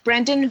fighting.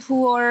 Brendan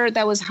Hoare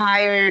that was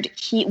hired,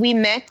 we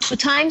met 2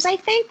 times, I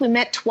think. We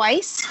met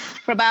twice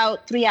for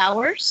about 3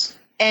 hours.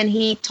 And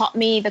he taught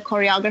me the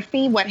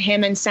choreography, what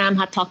him and Sam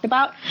had talked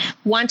about.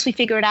 Once we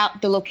figured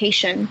out the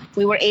location,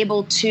 we were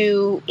able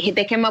to,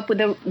 they came up with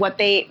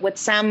what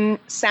Sam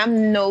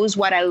knows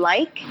what I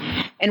like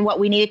and what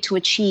we needed to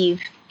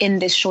achieve in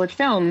this short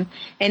film.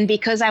 And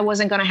because I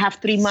wasn't going to have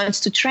 3 months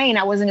to train,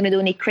 I wasn't going to do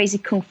any crazy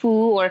kung fu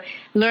or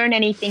learn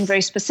anything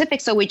very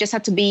specific. So we just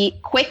had to be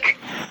quick,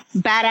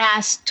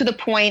 badass, to the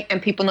point,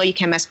 and people know you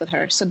can't mess with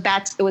her. So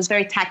it was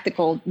very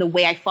tactical, the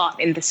way I fought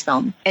in this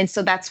film. And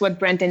so that's what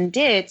Brendan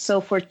did.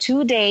 So for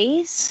 2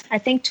 days, I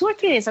think 2 or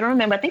 3 days, I don't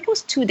remember. I think it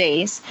was 2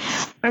 days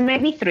or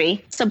maybe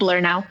 3. It's a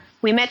blur now.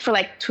 We met for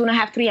like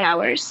 2.5, 3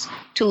 hours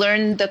to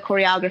learn the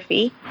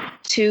choreography.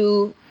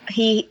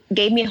 He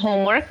gave me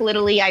homework.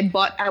 Literally, I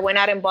went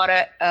out and bought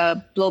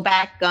a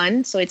blowback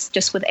gun. So it's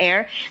just with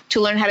air to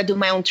learn how to do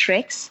my own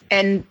tricks.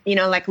 And,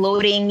 like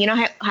loading,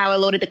 how I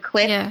loaded the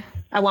clip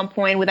at one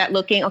point without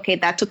looking. Okay,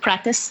 that took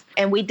practice.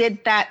 And we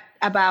did that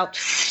about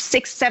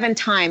 6-7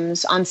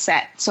 times on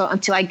set. So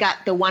until I got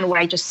the one where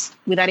I just,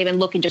 without even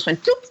looking, just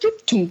went doop,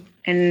 doop, doop.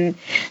 And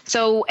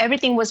so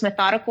everything was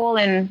methodical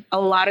and a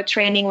lot of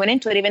training went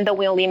into it, even though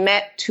we only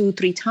met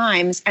 2-3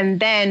 times. And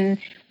then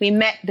we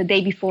met the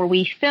day before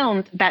we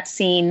filmed that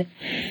scene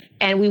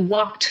and we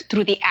walked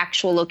through the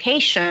actual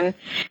location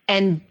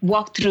and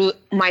walked through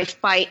my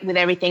fight with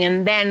everything.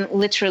 And then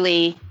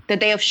literally the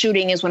day of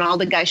shooting is when all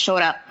the guys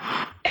showed up.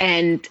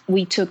 And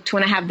we took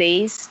 2.5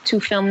 days to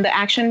film the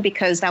action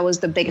because that was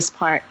the biggest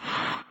part.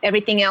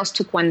 Everything else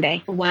took 1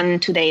 day,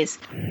 1-2 days.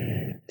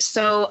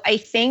 So I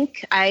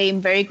think I'm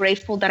very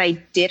grateful that I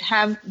did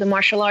have the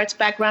martial arts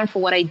background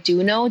for what I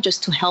do know,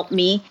 just to help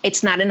me.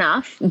 It's not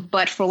enough,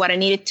 but for what I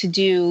needed to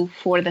do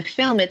for the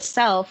film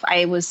itself,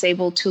 I was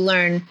able to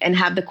learn and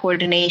have the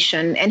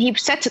coordination. And he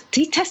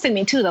tested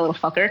me too, the little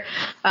fucker.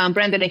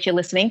 Brandon, if you're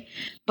listening.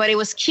 But it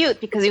was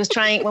cute because he was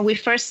trying, when we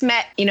first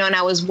met, and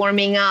I was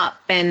warming up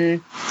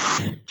and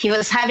he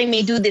was having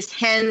me do this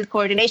hand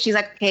coordination. He's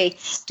like, okay,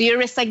 do your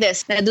wrist like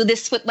this. Then I do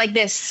this foot like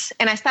this.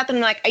 And I stopped and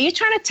I'm like, are you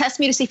trying to test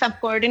me to see if I'm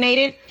coordinating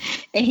coordinated.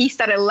 And he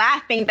started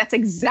laughing. That's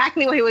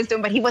exactly what he was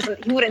doing, but he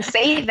wouldn't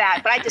say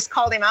that, but I just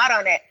called him out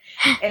on it.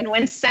 And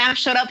when Sam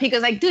showed up, he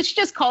goes like, dude, she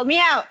just called me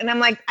out. And I'm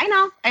like, I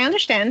know, I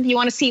understand. You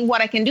want to see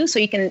what I can do so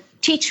you can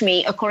teach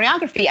me a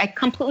choreography. I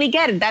completely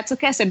get it. That's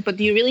okay. I said, but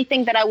do you really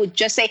think that I would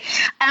just say,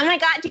 oh my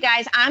God, you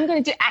guys, I'm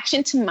going to do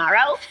action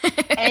tomorrow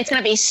and it's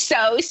going to be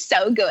so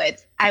good.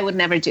 I would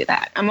never do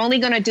that. I'm only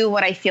going to do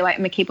what I feel like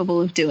I'm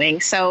capable of doing.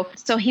 So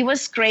he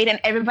was great and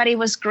everybody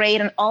was great.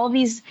 And all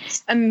these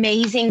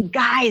amazing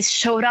guys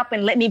showed up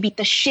and let me beat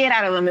the shit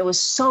out of them. It was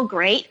so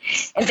great.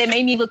 And they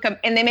made me look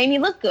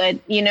good.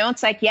 You know,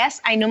 it's like,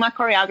 yes, I knew my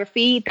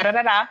choreography,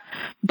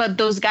 but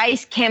those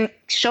guys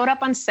showed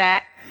up on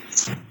set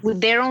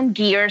with their own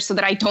gear so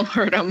that I don't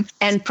hurt them,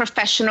 and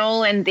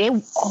professional. And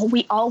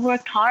we all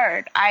worked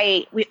hard.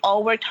 We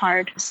all worked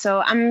hard.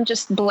 So I'm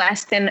just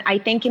blessed. And I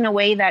think in a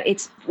way that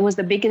it was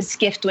the biggest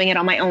gift doing it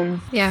on my own,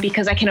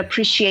 because I can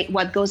appreciate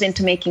what goes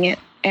into making it.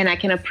 And I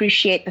can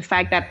appreciate the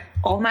fact that,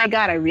 oh my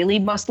God, I really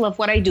must love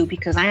what I do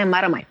because I am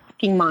out of my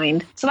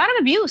mind. It's a lot of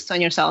abuse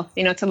on yourself.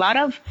 You know, it's a lot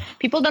of,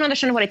 people don't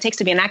understand what it takes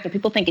to be an actor.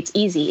 People think it's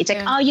easy. It's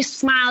like, oh, you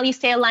smile, you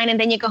stay a line, and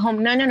then you go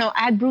home. No.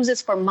 I had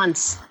bruises for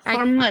months.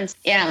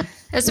 Yeah.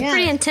 It's a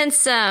pretty intense.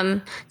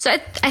 So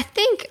I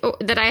think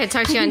that I had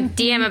talked to you on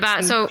DM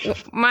about. So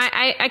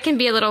I can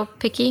be a little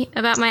picky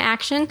about my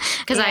action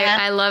because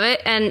I love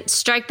it. And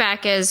Strike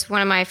Back is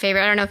one of my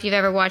favorite. I don't know if you've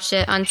ever watched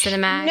it on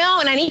Cinemax.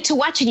 No, and I need to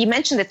watch it. You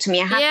mentioned it to me.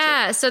 I have to.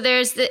 Yeah. So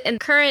there's the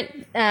current,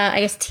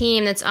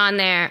 team that's on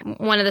there.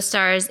 One of the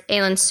stars,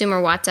 Aileen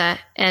Sumerwata,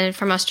 and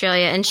from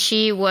Australia, and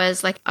she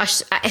was like,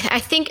 I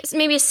think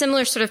maybe a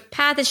similar sort of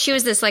path. That she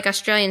was this like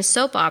Australian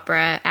soap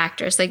opera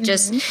actress, like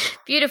just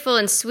beautiful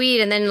and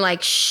sweet, and then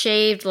like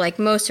shaved like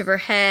most of her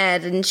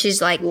head, and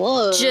she's like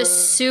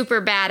just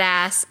super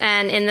badass.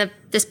 And in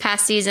this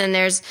past season,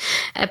 there's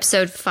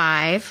episode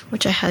 5,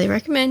 which I highly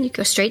recommend. You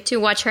go straight to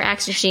watch her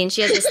action scene.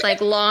 She has this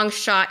like long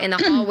shot in the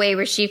hallway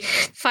where she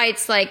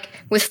fights like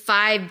with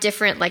 5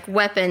 different like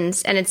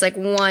weapons, and it's like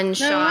one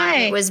shot.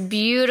 It was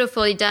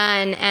beautifully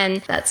done, and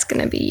that's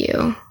gonna be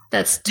you.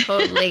 That's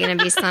totally gonna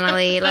be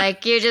Sonali.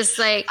 Like you're just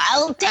like,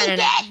 I'll take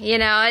it. You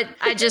know,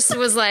 I just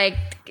was like,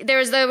 there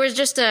was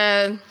just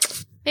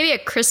maybe a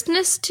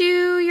crispness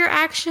to your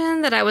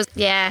action that I was,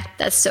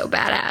 that's so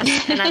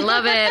badass, and I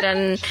love it,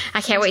 and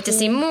I can't wait to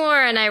see more.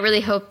 And I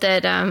really hope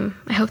that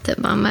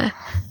Mamba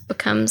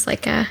becomes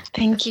like a.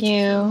 Thank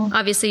you.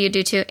 Obviously, you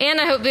do too, and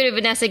I hope Voodoo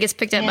Vanessa gets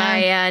picked up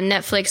by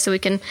Netflix so we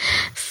can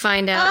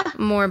find out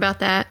more about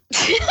that.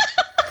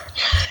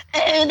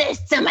 Oh,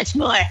 there's so much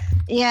more.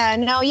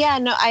 No.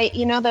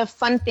 The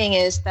fun thing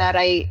is that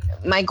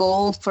my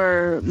goal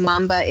for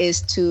Mamba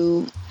is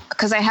to.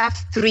 Because I have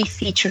 3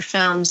 feature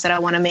films that I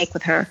want to make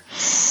with her.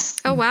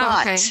 Oh,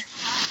 wow.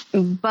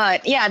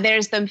 But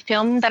there's the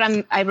film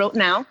that I wrote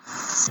now.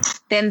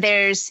 Then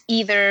there's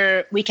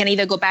we can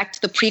either go back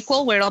to the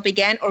prequel where it all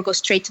began or go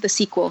straight to the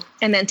sequel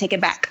and then take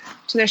it back.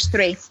 So there's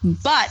 3.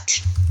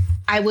 But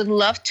I would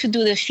love to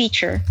do the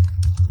feature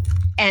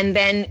and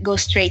then go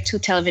straight to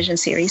television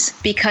series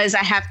because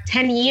I have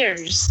 10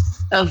 years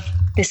of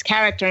this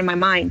character in my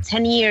mind,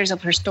 10 years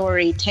of her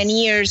story, 10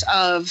 years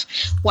of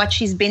what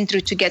she's been through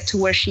to get to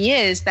where she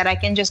is, that I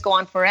can just go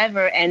on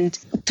forever. And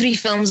 3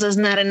 films is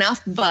not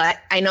enough, but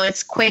I know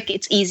it's quick,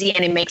 it's easy,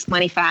 and it makes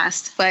money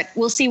fast. But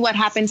we'll see what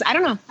happens. I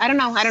don't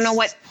know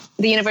what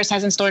the universe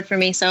has in store for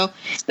me. So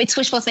it's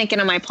wishful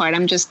thinking on my part.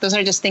 Those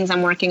are just things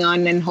I'm working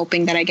on and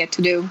hoping that I get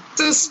to do.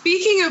 So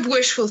speaking of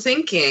wishful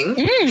thinking,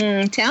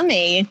 tell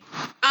me.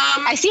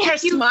 I see her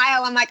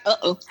smile. I'm like,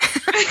 uh-oh.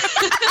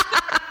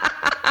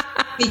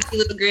 Sneaky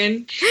little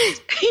grin.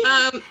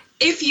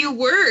 If you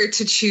were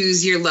to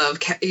choose your love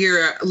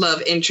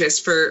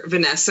interest for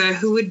Vanessa,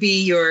 who would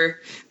be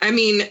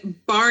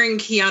barring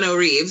Keanu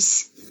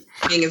Reeves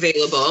being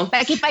available?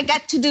 Like if I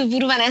got to do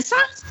Voodoo Vanessa?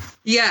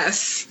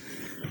 Yes.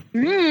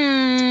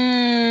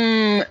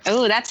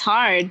 Oh, that's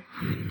hard.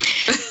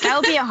 That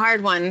would be a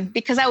hard one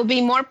because I would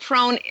be more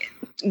prone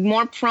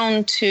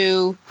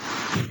to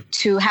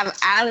have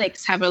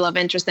Alex have a love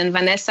interest than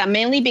Vanessa,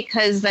 mainly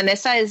because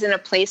Vanessa is in a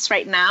place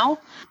right now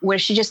where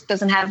she just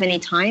doesn't have any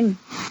time.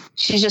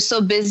 She's just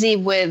so busy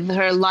with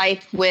her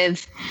life,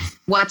 with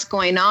what's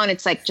going on.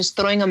 It's like just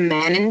throwing a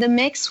man in the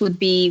mix would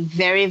be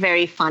very,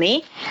 very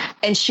funny.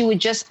 And she would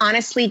just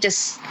honestly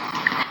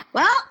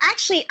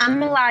actually,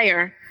 I'm a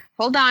liar.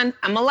 Hold on,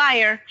 I'm a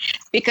liar.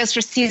 Because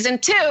for season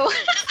 2,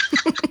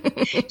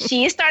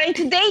 she is starting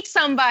to date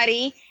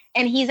somebody.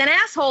 And he's an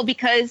asshole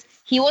because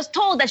he was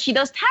told that she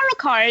does tarot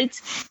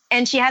cards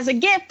and she has a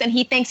gift and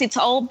he thinks it's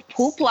all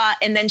hoopla.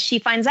 And then she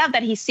finds out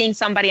that he's seeing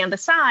somebody on the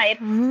side.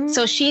 Mm-hmm.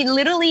 So she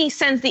literally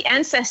sends the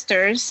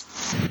ancestors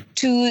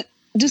to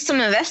do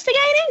some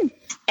investigating.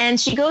 And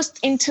she goes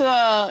into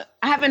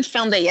I haven't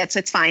filmed it yet, so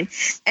it's fine.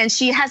 And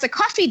she has a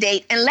coffee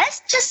date. And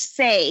let's just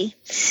say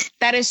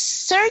that a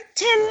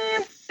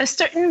certain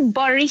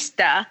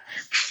barista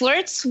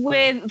flirts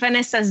with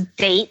Vanessa's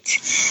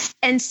date,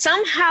 and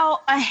somehow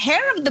a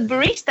hair of the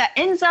barista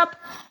ends up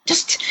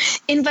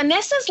just in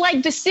Vanessa's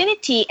like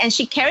vicinity, and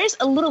she carries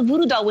a little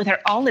voodoo doll with her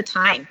all the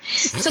time.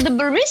 So the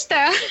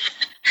barista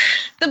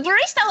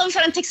all of a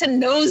sudden takes a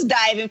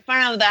nosedive in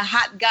front of the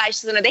hot guy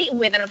she's on a date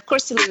with, and of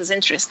course he loses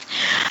interest.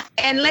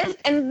 And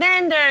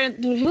then there are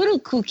the voodoo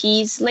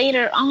cookies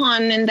later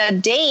on in the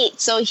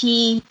date, so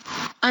he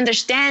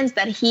understands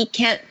that he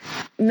can't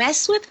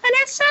mess with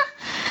Vanessa.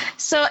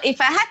 So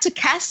if I had to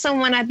cast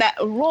someone at that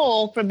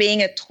role for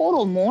being a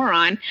total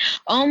moron,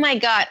 oh my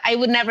God, I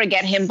would never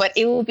get him, but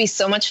it would be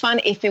so much fun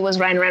if it was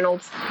Ryan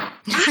Reynolds.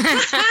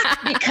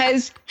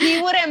 Because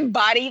he would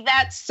embody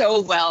that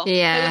so well.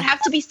 Yeah. It would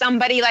have to be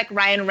somebody like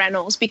Ryan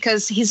Reynolds,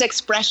 because his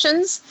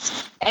expressions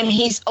and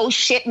his oh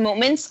shit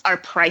moments are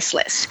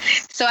priceless.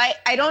 So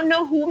I don't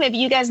know who, maybe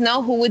you guys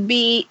know who would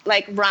be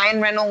like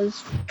Ryan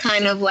Reynolds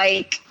kind of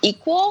like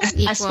equal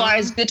as far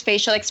as good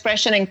facial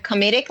expression and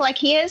comedic like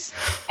he is,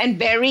 and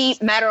very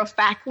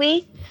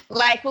matter-of-factly.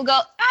 Like we'll go,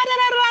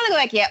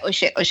 like, yeah, oh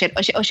shit.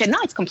 No,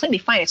 it's completely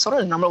fine. It's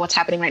totally normal what's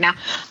happening right now.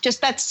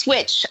 Just that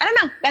switch. I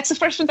don't know. That's the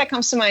first one that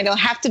comes to mind. It'll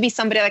have to be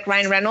somebody like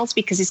Ryan Reynolds,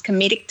 because his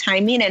comedic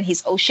timing and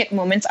his oh shit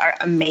moments are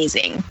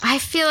amazing. I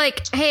feel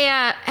like, hey,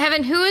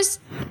 Heaven, do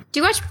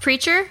you watch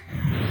Preacher?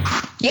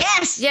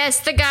 Yes. Yes,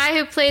 the guy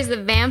who plays the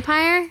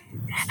vampire.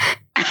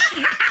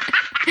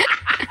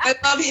 I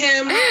love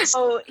him.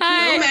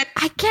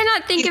 I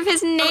cannot think of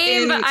his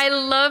name, but I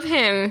love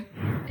him.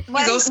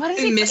 He's also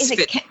in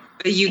Misfit,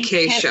 a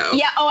UK show.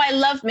 Yeah. Oh, I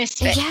love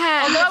Misfit.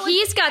 Yeah,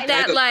 he's got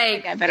that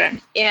like.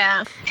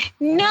 Yeah.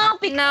 No,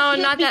 because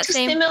not that too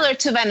same. Similar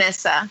to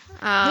Vanessa.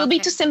 He'll be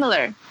too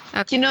similar.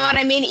 Okay. Do you know what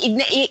I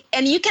mean?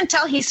 And you can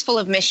tell he's full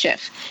of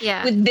mischief.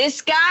 Yeah. With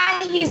this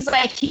guy,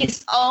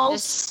 he's all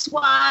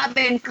suave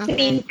and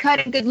clean cut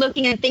and good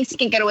looking and thinks he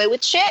can get away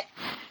with shit,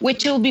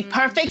 which will be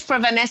perfect for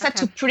Vanessa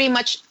to pretty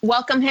much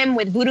welcome him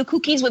with voodoo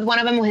cookies with one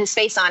of them with his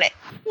face on it.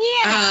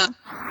 Yeah.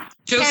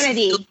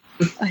 Kennedy.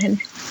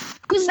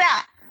 Who's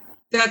that?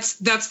 That's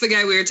the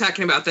guy we were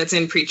talking about. That's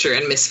in Preacher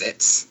and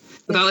Misfits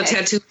with all the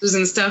tattoos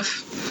and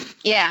stuff.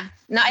 Yeah.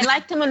 No, I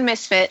liked him on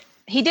Misfit.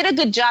 He did a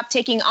good job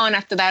taking on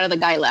after that other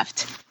guy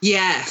left.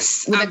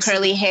 Yes. With the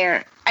curly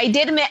hair. I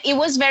did admit it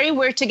was very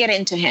weird to get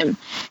into him,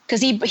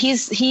 because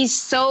he's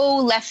so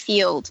left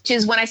field. Which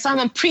is when I saw him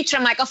on Preacher,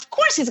 I'm like, of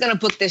course he's going to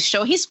book this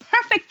show. He's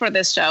perfect for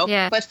this show.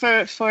 Yeah. But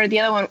for the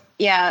other one,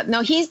 yeah.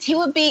 No, he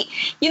would be,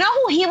 you know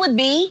who he would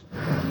be?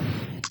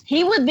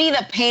 He would be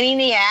the pain in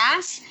the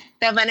ass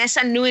that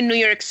Vanessa knew in New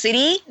York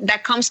City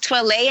that comes to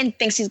LA and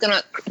thinks he's going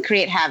to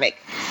create havoc.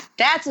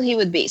 That's who he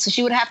would be. So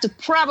she would have to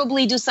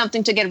probably do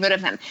something to get rid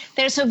of him.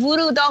 There's a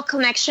voodoo doll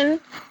connection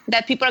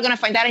that people are going to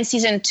find out in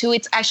season 2.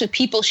 It's actually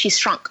people she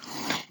shrunk.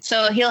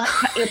 So he'll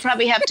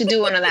probably have to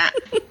do one of that.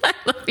 I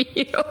love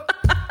you.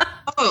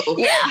 Oh.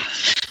 Yeah.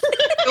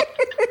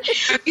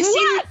 Have you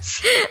seen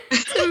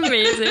It's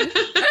amazing.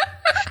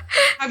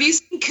 Have you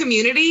seen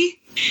Community?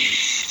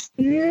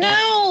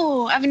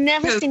 No, I've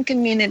never seen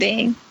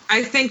Community.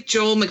 I think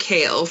Joel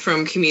McHale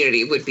from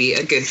Community would be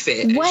a good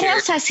fit. What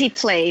else has he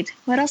played?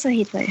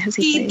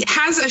 He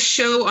has a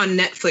show on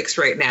Netflix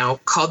right now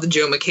called The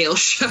Joe McHale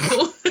Show.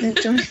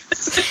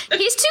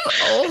 He's too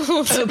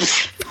old.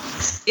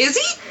 Is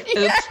he?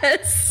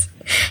 Yes.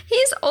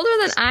 He's older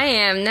than I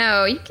am.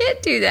 No, you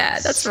can't do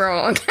that. That's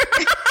wrong.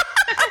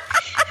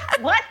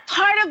 What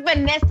part of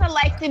Vanessa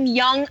liked him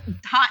young,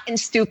 hot, and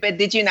stupid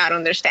did you not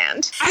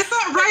understand? I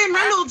thought Ryan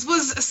Reynolds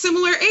was a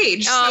similar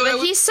age. Oh,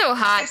 but he's so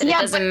hot that it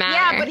doesn't matter.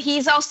 Yeah, but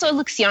he's also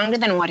looks younger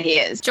than what he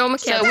is. Joel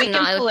McHale. So we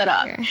can pull it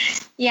up.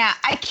 Yeah,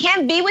 I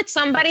can't be with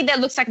somebody that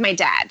looks like my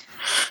dad.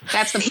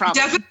 That's the problem.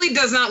 He definitely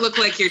does not look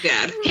like your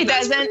dad. He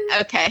doesn't?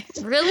 Okay.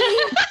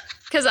 Really?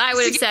 Because I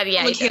would have said,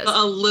 yeah, he does.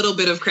 A little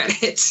bit of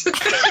credit.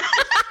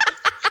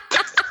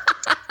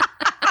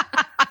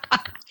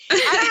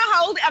 I don't know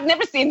how old. I've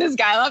never seen this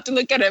guy. I'll have to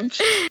look at him.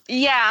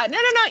 Yeah. No.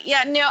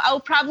 Yeah, no. I'll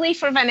probably,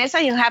 for Vanessa,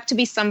 he'll have to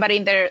be somebody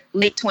in their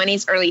late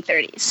 20s, early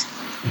 30s.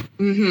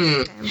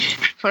 Mm-hmm.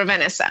 For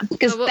Vanessa,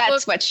 because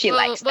that's what she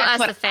likes. We'll that's ask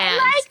what the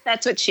fans. I like.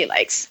 That's what she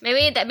likes.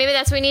 Maybe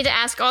that's what we need to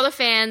ask all the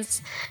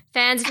fans.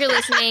 Fans, if you're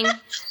listening,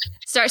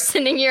 start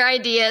sending your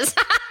ideas.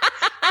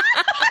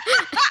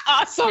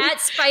 Awesome. Add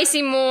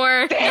spicy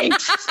more.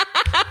 Thanks.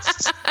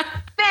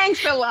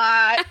 Thanks a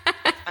lot.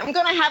 I'm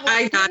going to have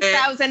like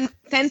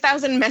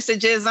 10,000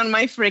 messages on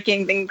my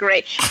freaking thing.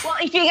 Great. Well,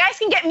 if you guys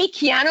can get me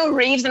Keanu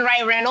Reeves and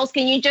Ryan Reynolds,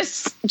 can you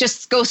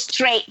just go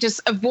straight?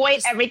 Just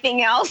avoid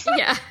everything else.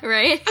 Yeah,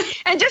 right?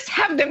 And just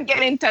have them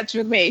get in touch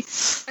with me.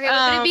 Okay,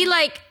 would it be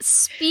like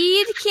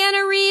Speed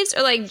Keanu Reeves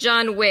or like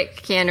John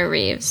Wick Keanu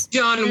Reeves?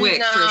 John Wick.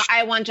 No, sure.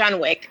 I want John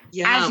Wick.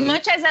 Yum. As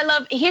much as I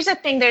love, here's the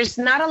thing, there's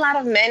not a lot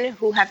of men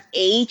who have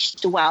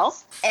aged well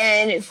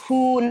and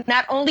who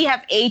not only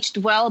have aged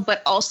well,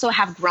 but also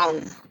have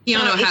grown.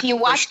 If you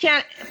watch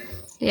Keanu,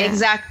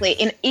 exactly,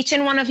 in each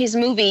and one of his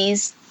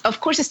movies,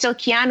 of course it's still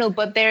Keanu,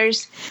 but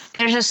there's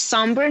a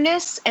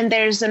somberness and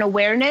there's an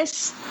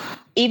awareness,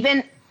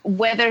 even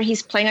whether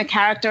he's playing a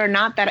character or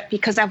not, that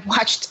because I've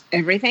watched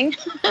everything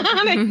that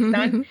he's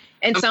done,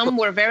 and some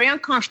were very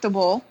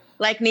uncomfortable.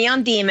 Like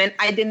Neon Demon,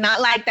 I did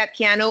not like that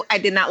Keanu. I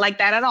did not like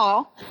that at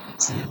all.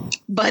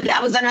 But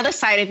that was another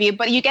side of you.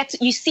 But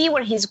you see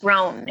where he's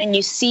grown, and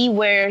you see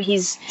where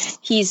he's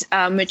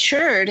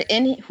matured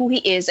in who he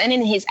is and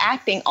in his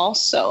acting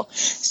also.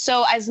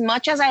 So as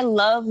much as I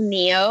love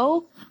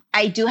Neo,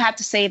 I do have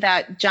to say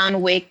that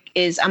John Wick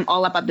I'm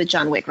all about the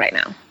John Wick right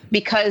now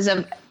because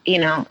of,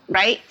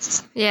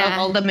 right? Yeah. Of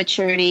all the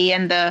maturity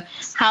and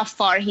how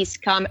far he's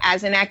come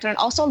as an actor, and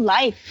also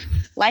life.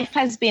 Life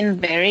has been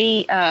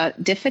very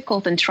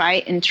difficult and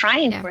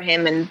trying for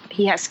him, and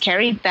he has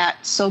carried that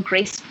so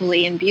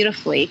gracefully and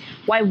beautifully.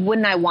 Why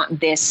wouldn't I want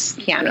this,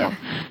 Keanu?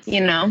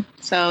 Yeah.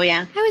 So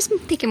yeah. I was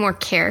thinking more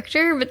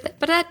character, but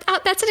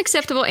that's an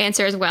acceptable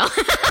answer as well.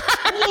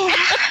 Yeah.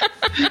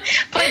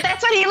 But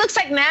that's what he looks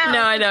like now.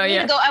 No, I know.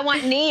 Yeah. I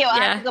want Neo.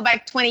 I have to go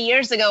back 20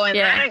 years ago, and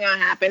that ain't gonna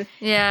happen.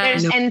 Yeah.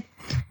 And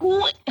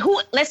who?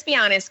 Let's be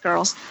honest,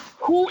 girls.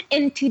 Who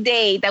in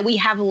today that we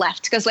have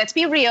left? Because let's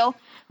be real.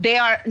 There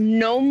are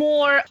no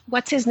more,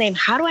 what's his name?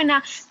 How do I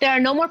know? There are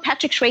no more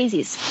Patrick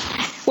Swayze's.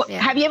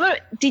 Have you ever,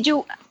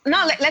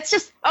 let's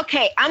just,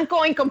 okay, I'm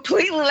going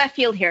completely left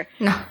field here.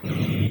 No.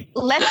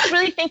 Let's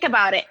really think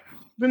about it.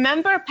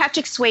 Remember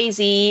Patrick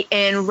Swayze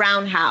in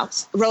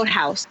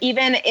Roadhouse,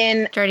 even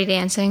in Dirty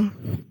Dancing.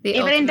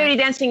 In Dirty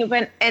Dancing,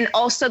 and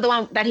also the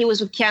one that he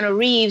was with Keanu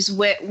Reeves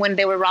when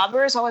they were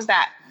robbers. What was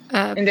that?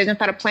 And they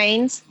jumped out of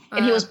planes.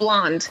 And he was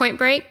blonde. Point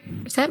Break?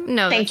 Is that?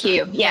 No. Thank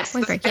you. Yes.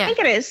 Point Break, yeah. I think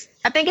it is.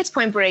 I think it's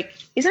Point Break.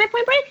 Isn't it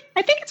Point Break?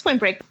 I think it's Point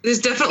Break.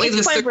 There's definitely the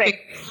surfing.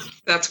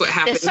 That's what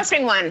happens. The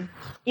surfing one.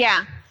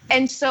 Yeah.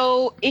 And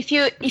so if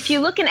you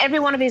look in every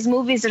one of his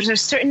movies, there's a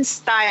certain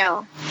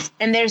style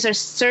and there's a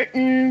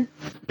certain,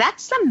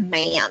 that's a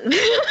man.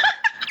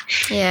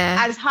 Yeah.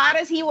 As hot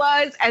as he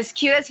was, as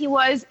cute as he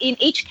was, in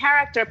each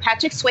character,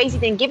 Patrick Swayze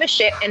didn't give a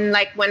shit. And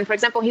like when, for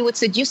example, he would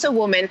seduce a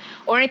woman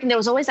or anything, there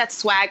was always that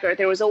swagger.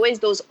 There was always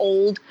those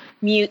old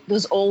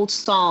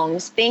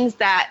songs, things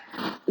that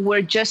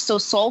were just so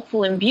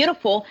soulful and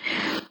beautiful.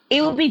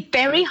 It would be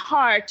very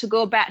hard to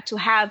go back to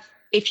have,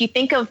 if you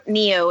think of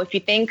Neo, if you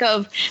think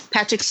of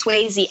Patrick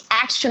Swayze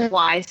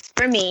action-wise,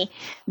 for me,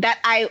 that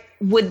I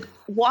would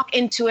walk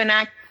into an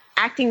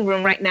acting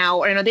room right now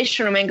or an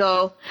audition room and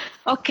go,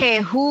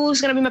 okay,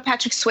 who's going to be my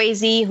Patrick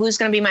Swayze? Who's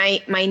going to be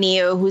my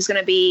Neo? Who's going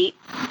to be,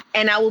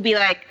 and I will be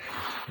like,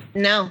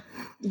 no,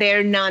 there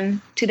are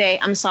none today.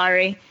 I'm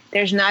sorry.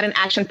 There's not an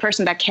action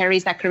person that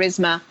carries that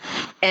charisma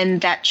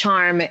and that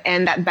charm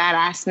and that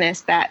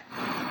badassness that,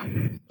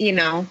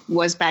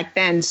 was back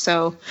then.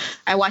 So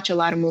I watch a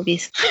lot of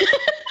movies.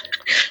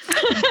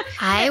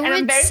 I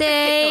would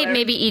say particular.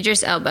 Maybe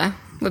Idris Elba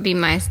would be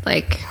my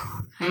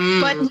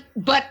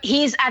But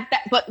he's at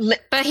that.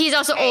 But he's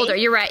also older.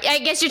 You're right. I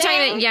guess you're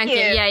talking about young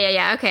kid.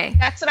 Yeah. Okay.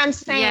 That's what I'm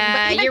saying.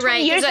 Yeah, but you're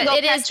right. Years ago,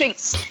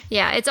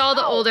 it's all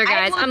the older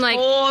guys. I'm like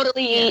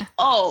totally. Yeah.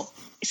 Oh,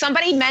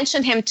 somebody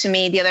mentioned him to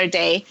me the other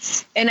day,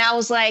 and I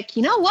was like,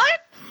 you know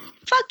what?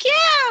 Fuck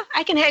yeah,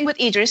 I can hang with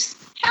Idris.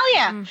 Hell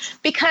yeah,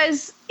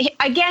 because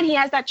again, he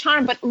has that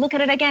charm. But look at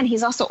it again.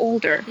 He's also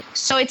older.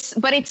 So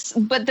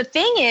but the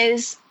thing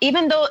is,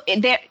 even though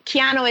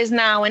Keanu is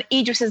now and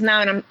Idris is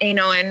now, and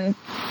and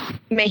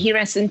may he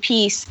rest in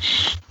peace,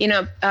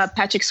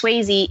 Patrick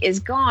Swayze is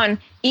gone.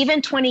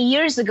 Even 20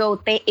 years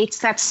ago, I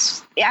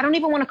don't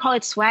even want to call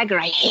it swagger.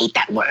 I hate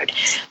that word,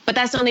 but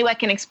that's the only way I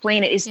can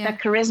explain it. Is that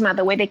charisma,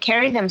 the way they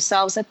carry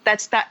themselves.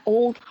 That's that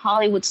old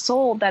Hollywood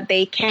soul that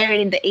they carried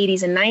in the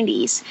 80s and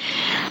 90s.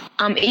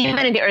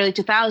 Even in the early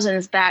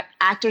 2000s, that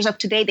actors of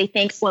today, they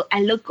think, well,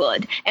 I look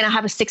good and I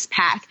have a six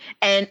pack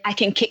and I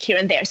can kick here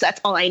and there. So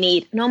that's all I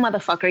need. No,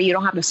 motherfucker, you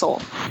don't have the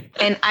soul.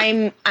 And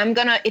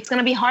it's going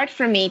to be hard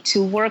for me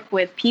to work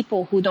with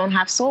people who don't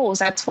have souls.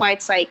 That's why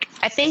it's like,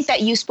 I think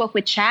that you spoke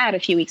with Chad a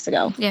few weeks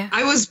ago. Yeah.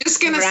 I was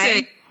just going to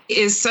say,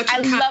 is such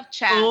a love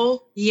Chad.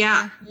 Soul.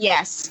 Yeah.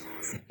 Yes.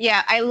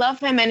 Yeah, I love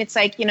him. And it's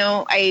like,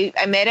 I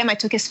met him. I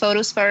took his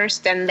photos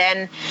first. And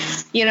then,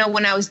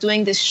 when I was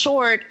doing this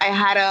short, I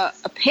had a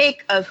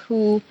pick of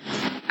who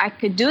I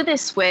could do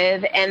this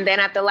with. And then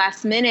at the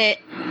last minute,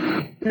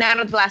 not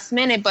at the last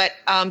minute, but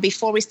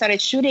before we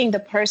started shooting, the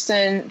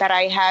person that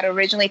I had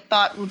originally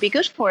thought would be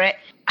good for it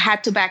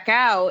had to back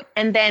out.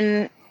 And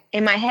then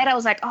in my head, I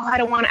was like, oh, I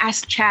don't want to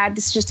ask Chad.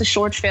 This is just a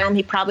short film.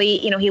 He probably,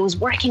 he was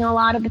working a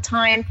lot of the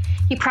time.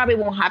 He probably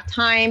won't have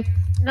time.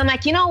 And I'm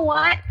like, you know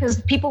what?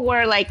 Because people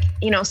were like,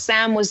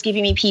 Sam was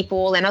giving me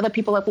people and other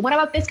people like, well, what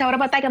about this guy? What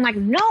about that guy? I'm like,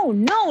 no,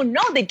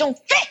 they don't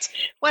fit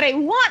what I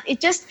want.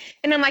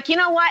 And I'm like, you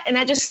know what? And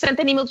I just sent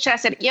an email to Chad. I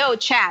said, yo,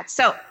 Chad,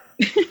 so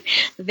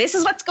this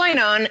is what's going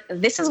on.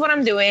 This is what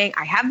I'm doing.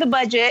 I have the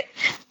budget.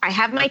 I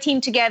have my team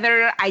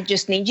together. I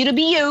just need you to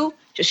be you.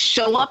 Just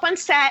show up on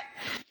set.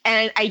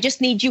 And I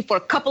just need you for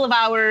a couple of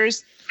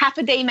hours, half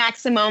a day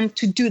maximum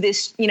to do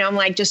this. I'm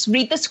like, just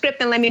read the script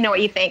and let me know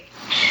what you think.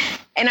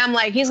 And I'm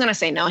like, he's going to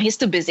say no. He's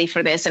too busy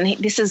for this. And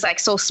this is like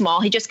so small.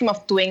 He just came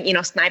off doing,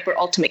 Sniper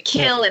Ultimate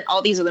Kill and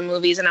all these other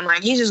movies. And I'm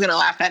like, he's just going to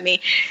laugh at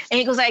me. And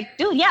he goes like,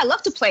 dude, yeah, I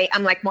love to play.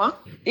 I'm like,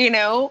 what? And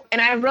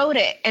I wrote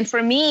it. And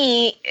for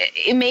me,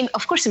 it made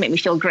me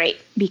feel great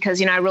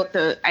because, I wrote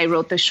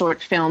the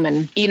short film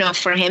and,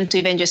 for him to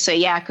even just say,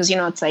 yeah, because,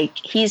 it's like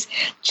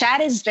Chad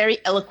is very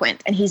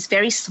eloquent and he's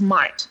very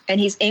smart and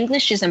his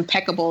English is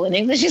impeccable and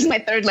English is my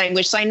third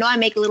language. So I know I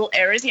make little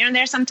errors here and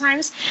there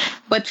sometimes,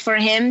 but for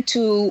him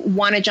to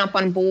want to jump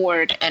on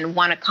board and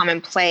want to come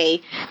and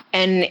play,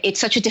 and it's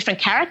such a different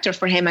character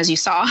for him, as you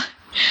saw.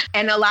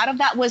 And a lot of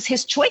that was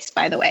his choice,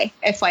 by the way,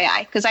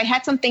 FYI, because I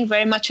had something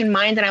very much in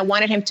mind and I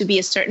wanted him to be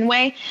a certain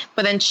way.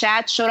 But then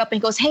Chad showed up and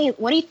goes, hey,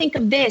 what do you think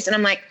of this? And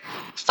I'm like,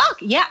 fuck,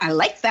 yeah, I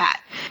like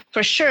that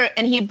for sure.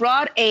 And he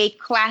brought a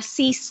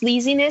classy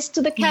sleaziness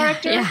to the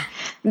character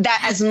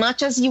that as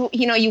much as you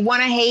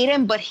want to hate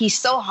him, but he's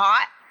so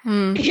hot,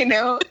 and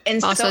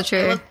also so true.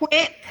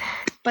 Eloquent.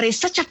 But he's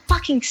such a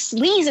fucking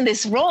sleaze in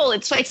this role.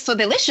 It's so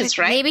delicious,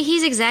 right? Maybe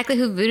he's exactly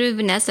who Voodoo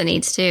Vanessa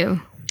needs too.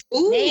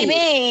 Ooh.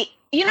 Maybe.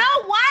 You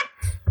know what?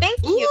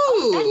 Thank you.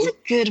 Oh, that's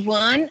a good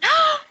one.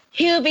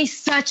 He'll be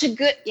such a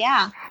good.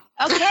 Yeah.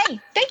 Okay.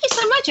 Thank you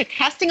so much. You're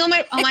casting on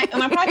my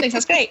projects.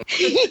 That's great.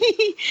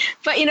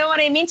 But you know what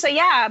I mean? So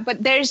yeah,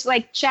 but there's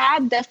like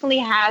Chad definitely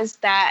has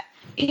that.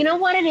 You know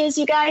what it is,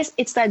 you guys?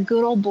 It's that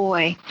good old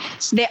boy.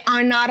 There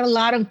are not a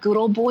lot of good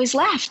old boys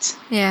left.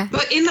 Yeah.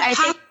 But in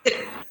the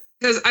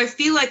because I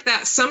feel like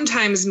that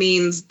sometimes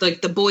means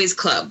like the boys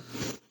club,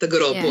 the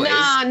good old boys.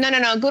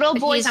 No. Good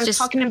old boys. I'm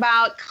talking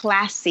about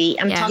classy.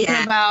 I'm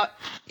talking about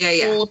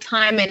old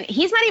time. And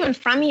he's not even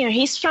from here.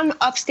 He's from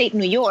upstate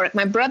New York.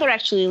 My brother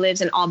actually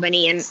lives in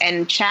Albany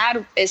and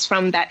Chad is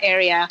from that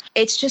area.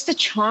 It's just a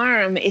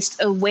charm.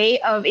 It's a way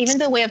of, even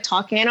the way of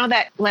talking. I know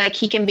that like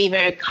he can be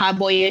very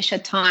cowboyish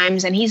at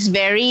times and he's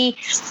very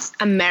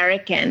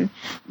American,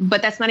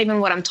 but that's not even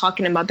what I'm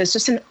talking about. There's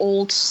just an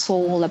old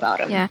soul about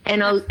him. Yeah.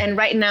 And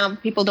right now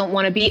people don't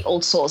want to be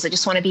old souls. They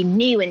just want to be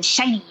new and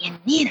shiny and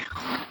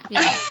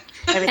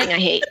everything I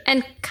hate.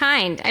 And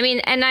kind. I mean,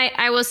 and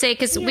I will say,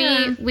 because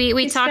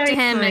we talked to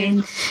him kind.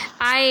 And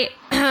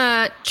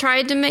I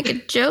tried to make a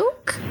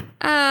joke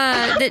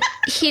that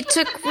he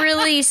took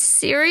really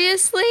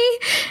seriously.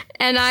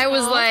 And I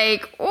was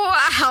like, wow,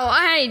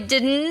 I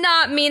did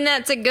not mean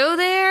that to go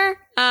there.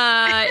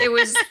 It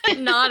was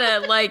not a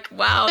like,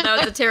 wow, that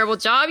was a terrible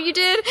job you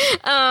did.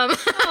 But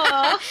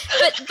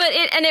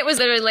it was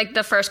literally like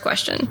the first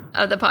question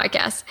of the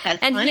podcast.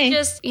 That's and funny. He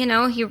just,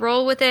 he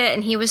rolled with it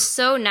and he was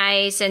so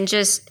nice and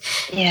just,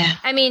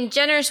 I mean,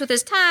 generous with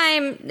his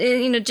time,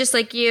 just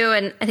like you.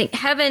 And I think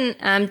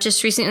Heaven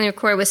just recently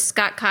recorded with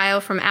Scott Kyle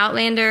from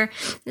Outlander.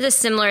 It's a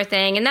similar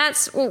thing. And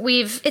that's what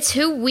it's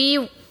who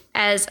we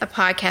as a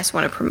podcast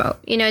want to promote.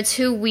 It's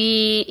who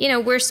we,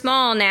 we're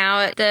small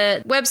now.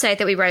 The website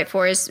that we write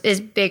for is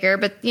bigger,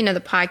 but the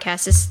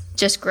podcast is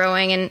just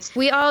growing. And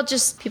we all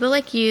just, people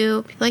like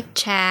you, people like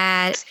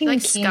Chad, people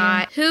like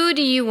Scott, who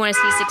do you want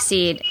to see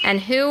succeed? And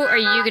who are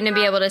you going to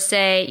be able to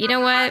say, you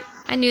know what?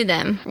 I knew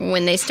them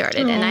when they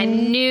started, and I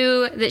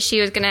knew that she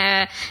was going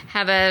to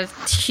have a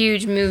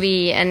huge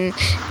movie and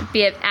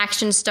be an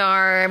action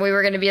star, and we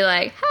were going to be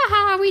like,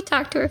 ha, we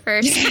talked to her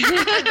first.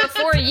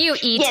 Before you,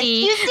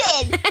 E.T.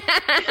 Yes, you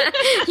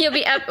did. You'll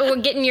be up, we're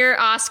getting your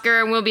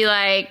Oscar, and we'll be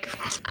like,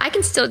 I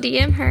can still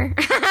DM her.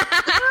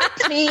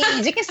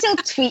 Please, you can still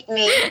tweet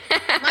me.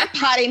 My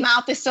potty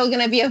mouth is still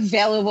going to be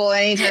available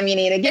anytime you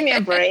need it. Give me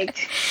a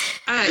break.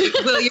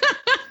 Well, you're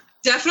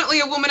definitely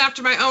a woman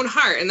after my own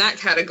heart in that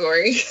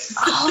category.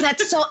 Oh,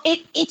 that's so,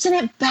 isn't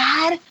it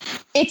bad?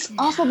 It's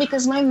awful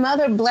because my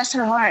mother, bless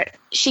her heart,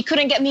 she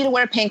couldn't get me to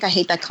wear pink. I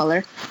hate that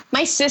color.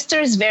 My sister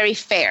is very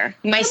fair.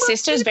 My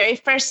sister's very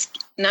fair.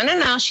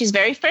 No. She's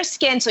very fair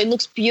skin, so it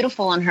looks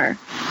beautiful on her.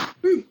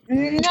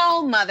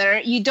 No, mother,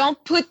 you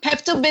don't put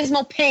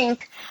Pepto-Bismol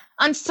pink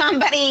on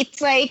somebody.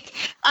 It's like,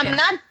 I'm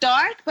not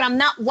dark, but I'm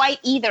not white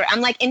either.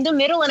 I'm like in the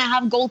middle and I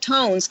have gold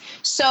tones.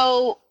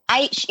 So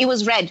it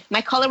was red.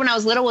 My color when I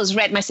was little was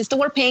red. My sister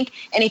wore pink.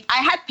 And if I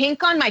had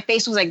pink on, my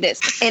face was like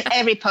this in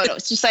every photo.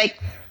 It's just like,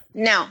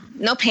 no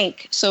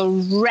pink. So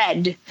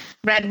red.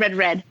 But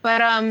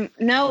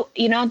no,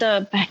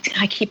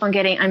 I keep on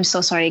getting, I'm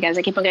so sorry, guys.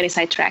 I keep on getting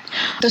sidetracked.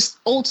 Those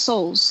old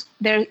souls,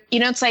 they're,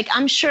 it's like,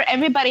 I'm sure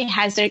everybody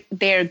has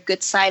their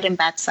good side and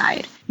bad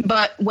side.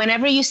 But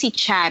whenever you see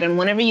Chad and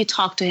whenever you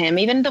talk to him,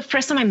 even the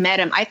first time I met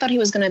him, I thought he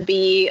was going to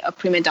be a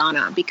prima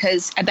donna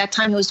because at that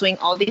time he was doing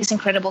all these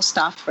incredible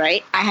stuff,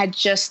 right? I had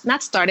just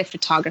not started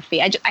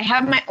photography. I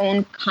have my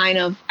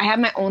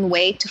own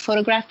way to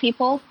photograph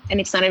people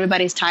and it's not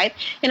everybody's type.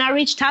 And I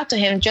reached out to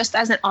him just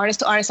as an artist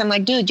to artist. I'm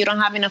like, dude, you don't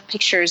have enough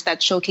pictures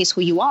that showcase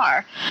who you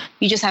are.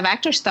 You just have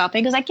actor stuff. And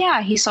he goes like,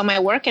 yeah, he saw my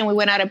work and we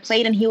went out and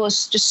played and he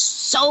was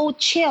just so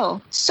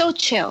chill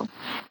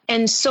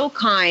and so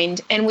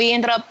kind. And we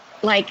ended up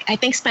like, I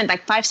think spent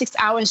like 5-6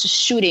 hours just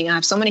shooting. I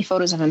have so many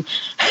photos of him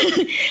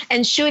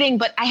and shooting,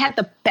 but I had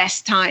the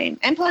best time.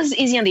 And plus it's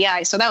easy on the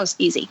eye. So that was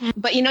easy.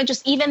 But, you know,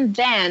 just even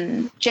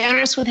then,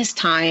 generous with his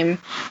time,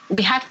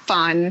 we had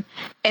fun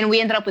and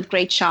we ended up with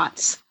great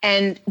shots.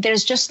 And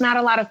there's just not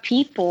a lot of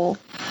people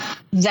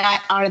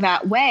that are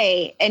that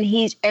way. And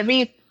he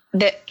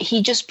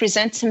just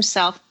presents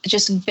himself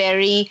just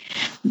very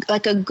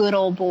like a good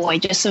old boy,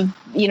 just a,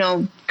 you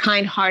know,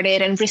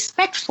 kind-hearted and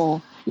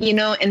respectful, you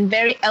know, and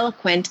very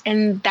eloquent.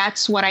 And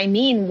that's what I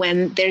mean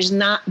when there's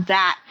not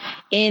that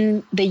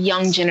in the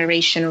young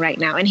generation right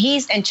now. And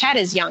Chad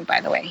is young, by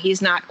the way.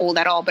 He's not old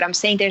at all, but I'm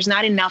saying there's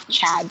not enough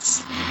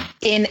Chads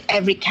in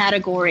every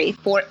category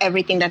for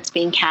everything that's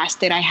being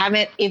casted.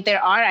 If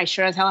there are, I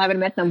sure as hell haven't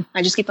met them.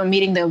 I just keep on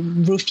meeting the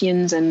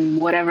ruffians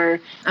and whatever.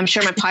 I'm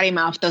sure my potty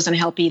mouth doesn't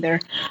help either.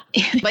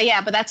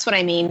 But that's what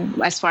I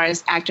mean as far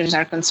as actors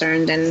are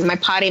concerned. And my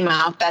potty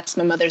mouth, that's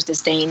my mother's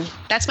disdain.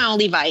 That's my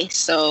only vice.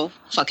 So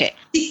fuck it.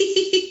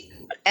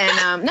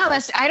 And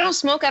I don't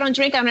smoke, I don't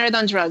drink, I've never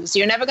done drugs.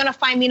 You're never going to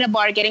find me in a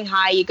bar getting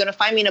high. You're going to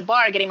find me in a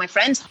bar getting my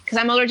friends because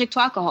I'm allergic to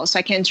alcohol, so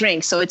I can't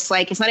drink. So it's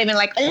like, it's not even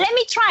like, let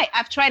me try.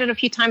 I've tried it a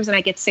few times and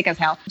I get sick as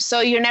hell.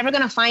 So you're never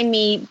going to find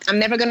me. I'm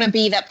never going to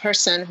be that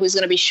person who's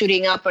going to be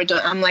shooting up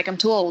I'm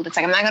too old. It's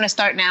like, I'm not going to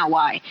start now.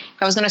 Why?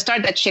 If I was going to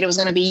start that shit, it was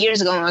going to be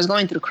years ago when I was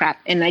going through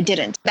crap and I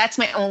didn't. That's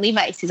my only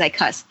vice is I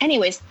cuss.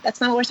 Anyways, that's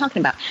not what we're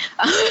talking about.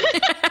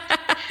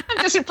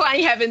 I'm just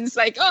replying heavens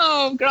like,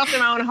 oh, girl after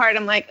my own heart.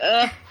 I'm like,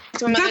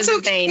 that's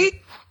okay,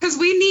 because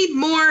we need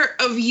more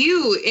of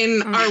you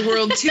in our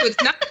world too.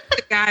 It's not just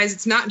the guys,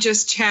 it's not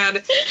just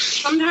Chad.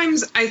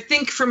 Sometimes I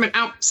think from an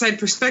outside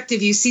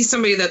perspective, you see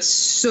somebody that's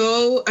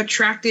so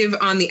attractive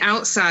on the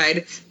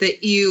outside that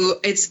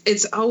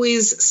it's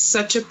always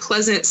such a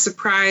pleasant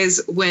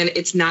surprise when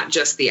it's not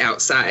just the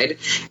outside.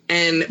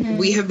 And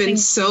we have been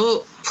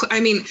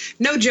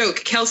no joke,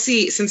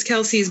 since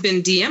Kelsey's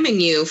been DMing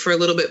you for a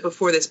little bit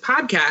before this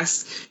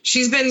podcast,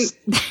 she's been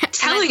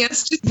telling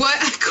us just what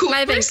a cool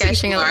I've been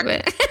gushing a little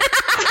bit.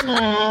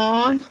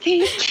 Oh,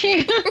 thank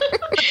you.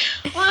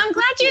 Well, I'm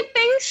glad you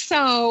think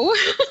so.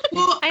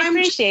 Well, I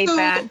appreciate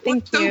that.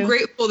 Thank you. I'm so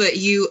grateful that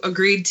you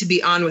agreed to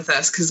be on with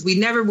us because we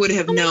never would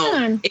have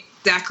known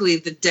exactly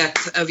the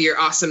depth of your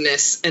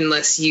awesomeness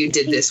unless you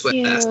did this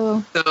with us.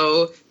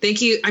 So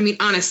thank you. I mean,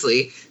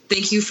 honestly,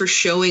 thank you for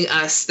showing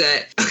us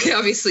that, okay,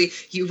 obviously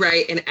you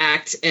write and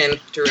act and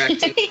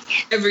direct and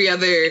every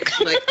other,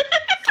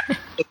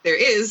 there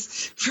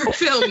is for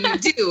film you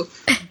do,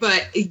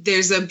 but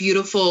there's a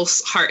beautiful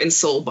heart and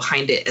soul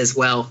behind it as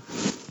well,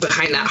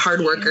 behind that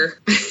hard worker.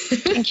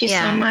 Thank you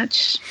so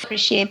much.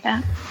 Appreciate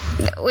that.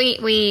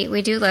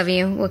 We do love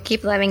you. We'll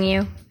keep loving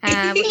you.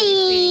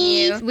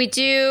 We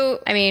do.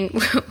 I mean,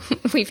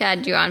 we've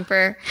had you on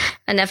for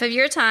enough of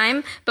your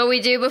time, but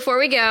before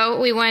we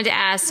go, we wanted to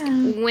ask,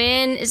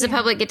 when does the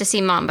public get to see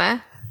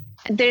Mamba?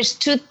 There's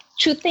two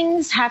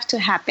things have to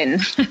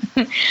happen.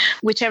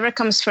 Whichever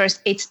comes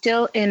first. It's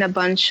still in a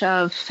bunch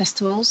of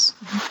festivals.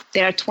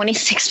 There are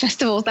 26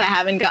 festivals that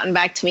haven't gotten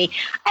back to me.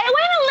 I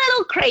went a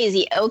little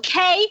crazy,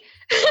 okay?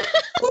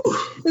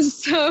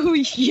 So,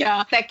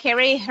 that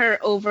carry her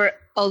over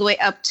all the way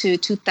up to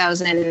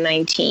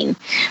 2019.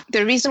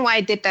 The reason why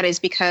I did that is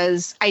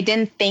because I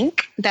didn't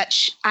think that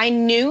I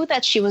knew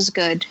that she was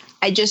good.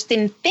 I just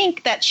didn't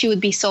think that she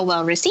would be so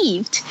well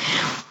received.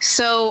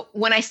 So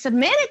when I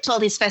submitted to all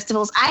these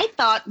festivals, I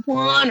thought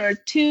 1 or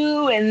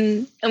 2,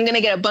 and I'm going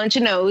to get a bunch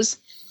of no's.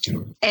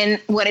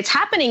 And what is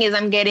happening is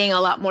I'm getting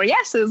a lot more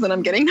yeses than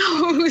I'm getting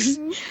no's.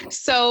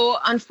 So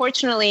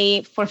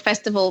unfortunately, for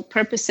festival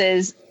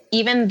purposes,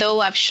 even though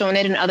I've shown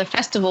it in other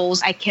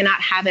festivals, I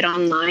cannot have it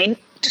online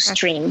to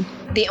stream.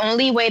 The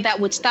only way that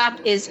would stop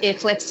is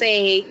if, let's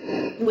say,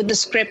 with the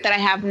script that I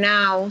have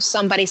now,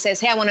 somebody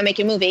says, hey, I want to make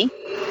a movie.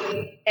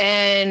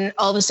 And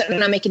all of a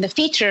sudden I'm making the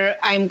feature,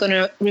 I'm going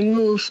to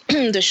remove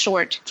the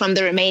short from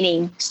the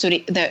remaining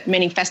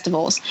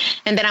festivals.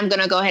 And then I'm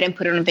going to go ahead and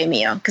put it on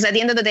Vimeo. Because at the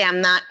end of the day,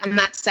 I'm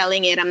not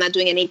selling it. I'm not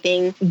doing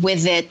anything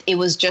with it. It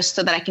was just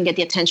so that I can get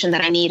the attention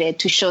that I needed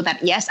to show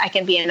that, yes, I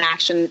can be an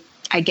action,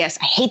 I guess,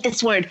 I hate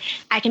this word.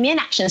 I can be an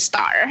action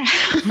star.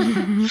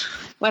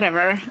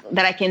 Whatever,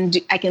 that I can do.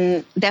 I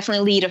can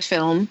definitely lead a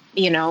film,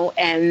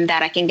 and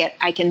that I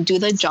can do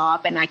the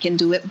job and I can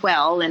do it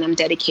well, and I'm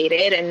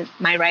dedicated and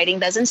my writing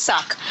doesn't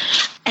suck.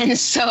 And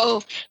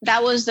so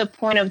that was the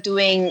point of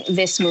doing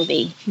this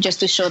movie, just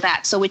to show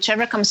that. So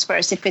whichever comes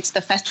first, if it's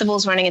the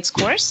festival's running its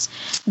course,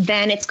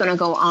 then it's going to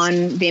go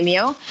on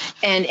Vimeo.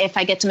 And if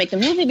I get to make the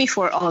movie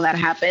before all that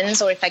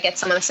happens, or if I get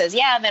someone that says,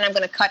 yeah, then I'm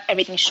going to cut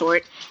everything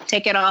short,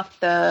 take it off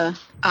the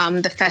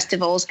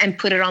festivals and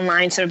put it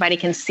online so everybody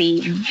can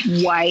see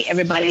why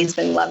everybody's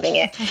been loving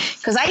it.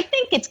 Because I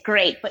think it's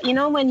great. But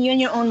when you're in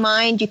your own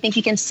mind, you think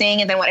you can sing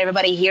and then what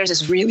everybody hears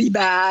is really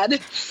bad.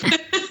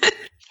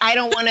 I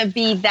don't want to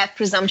be that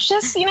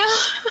presumptuous,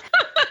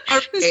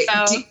 Okay.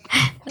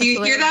 Do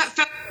you hear that,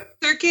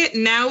 circuit,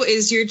 now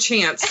is your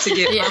chance to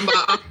get Mamba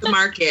off the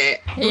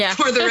market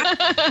before the rest.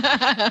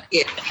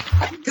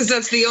 Because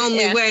that's the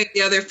only way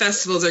the other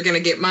festivals are going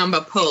to get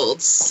Mamba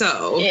pulled.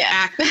 So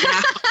act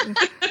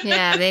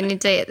now. They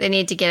need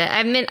to get it.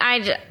 I mean,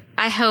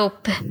 I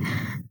hope.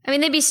 I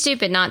mean, they'd be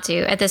stupid not to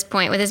at this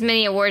point with as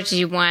many awards as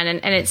you won,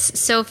 and it's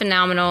so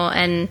phenomenal,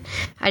 and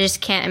I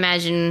just can't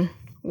imagine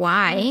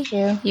why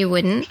you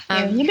wouldn't.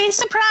 You'd be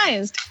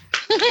surprised.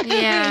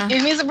 Yeah.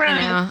 You'd be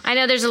surprised. I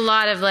know there's a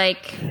lot of,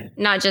 like,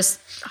 not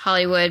just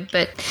Hollywood,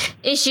 but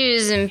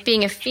issues and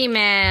being a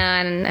female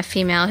and a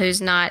female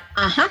who's not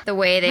the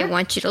way they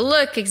want you to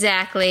look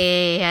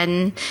exactly.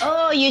 And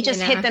you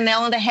just hit the nail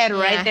on the head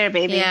right there,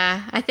 baby.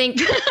 Yeah. I think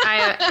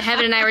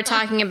Heaven and I were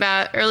talking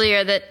about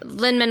earlier that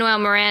Lin-Manuel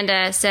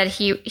Miranda said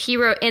he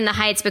wrote In the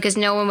Heights because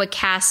no one would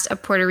cast a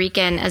Puerto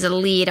Rican as a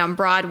lead on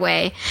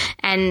Broadway.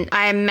 And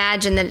I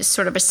imagine that it's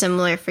sort of a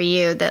similar for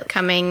you, that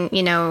coming,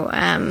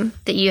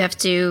 that you have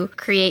to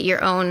create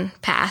your own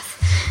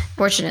path,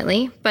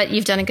 fortunately, but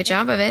you've done a good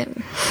job of it.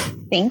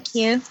 Thank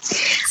you.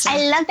 So.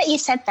 I love that you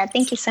said that.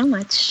 Thank you so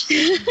much.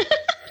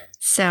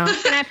 So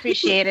and I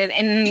appreciate it.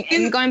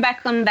 And going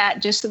back on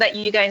that, just so that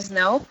you guys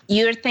know,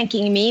 you're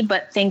thanking me,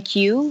 but thank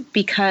you,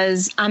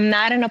 because I'm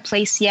not in a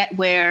place yet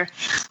where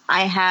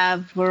I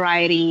have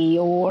Variety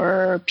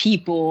or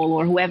People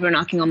or whoever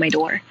knocking on my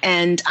door,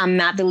 and I'm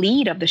not the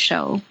lead of the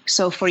show.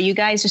 So for you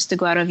guys just to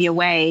go out of your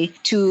way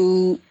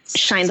to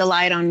shine the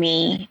light on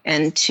me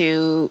and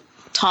to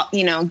talk,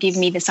 give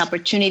me this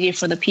opportunity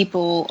for the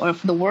people or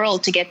for the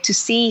world to get to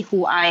see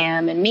who I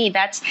am and me.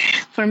 That's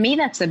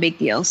a big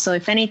deal. So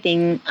if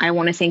anything, I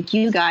want to thank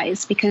you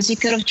guys, because you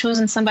could have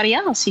chosen somebody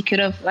else. You could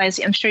have, as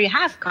I'm sure you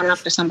have, gone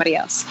after somebody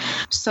else.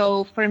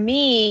 So for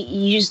me,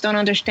 you just don't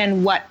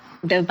understand what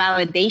the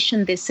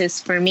validation this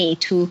is for me.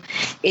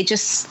 It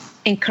just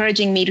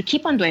encouraging me to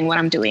keep on doing what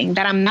I'm doing,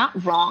 that I'm not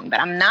wrong, that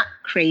I'm not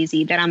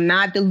crazy, that I'm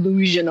not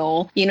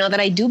delusional, that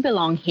I do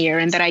belong here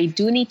and that I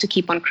do need to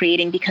keep on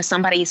creating because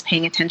somebody is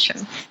paying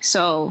attention.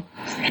 So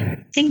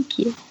thank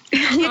you.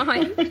 Oh,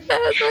 that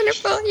was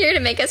wonderful. You're going to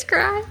make us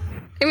cry.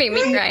 You made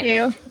me cry.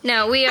 You.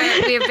 No, we are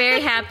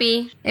very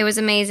happy. It was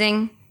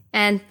amazing.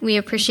 And we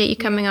appreciate you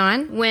coming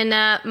on. When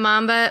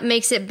Mamba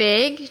makes it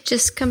big,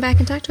 just come back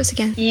and talk to us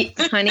again.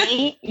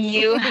 Honey,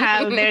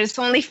 there's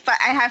only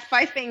I have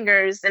 5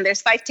 fingers and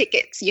there's 5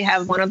 tickets. You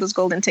have one of those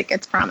golden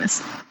tickets,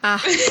 promise.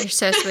 You're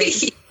so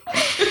sweet.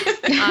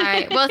 All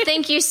right. Well,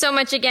 thank you so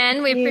much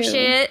again. We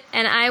appreciate it.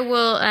 And I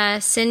will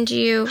send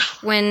you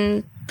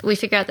when we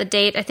figure out the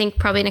date. I think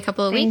probably in a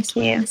couple of weeks.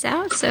 Thank you. This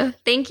out. So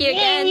thank you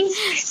again.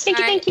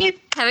 Thank you.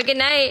 Have a good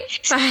night.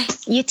 Bye.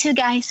 You too,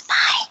 guys.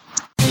 Bye.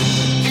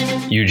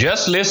 You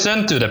just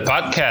listened to the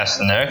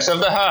podcast Nerds of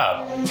the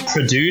Hub,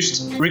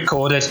 produced,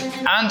 recorded,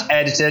 and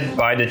edited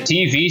by the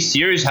TV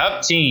Series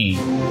Hub team.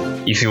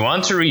 If you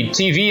want to read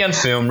TV and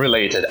film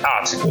related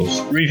articles,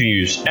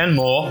 reviews, and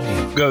more,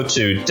 go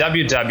to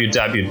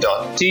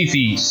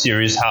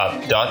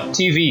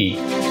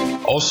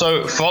www.tvserieshub.tv.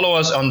 Also, follow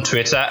us on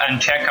Twitter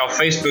and check our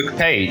Facebook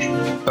page,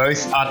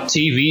 both at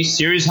TV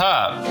Series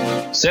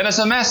Hub. Send us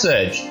a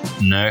message.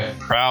 Nerd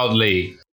proudly.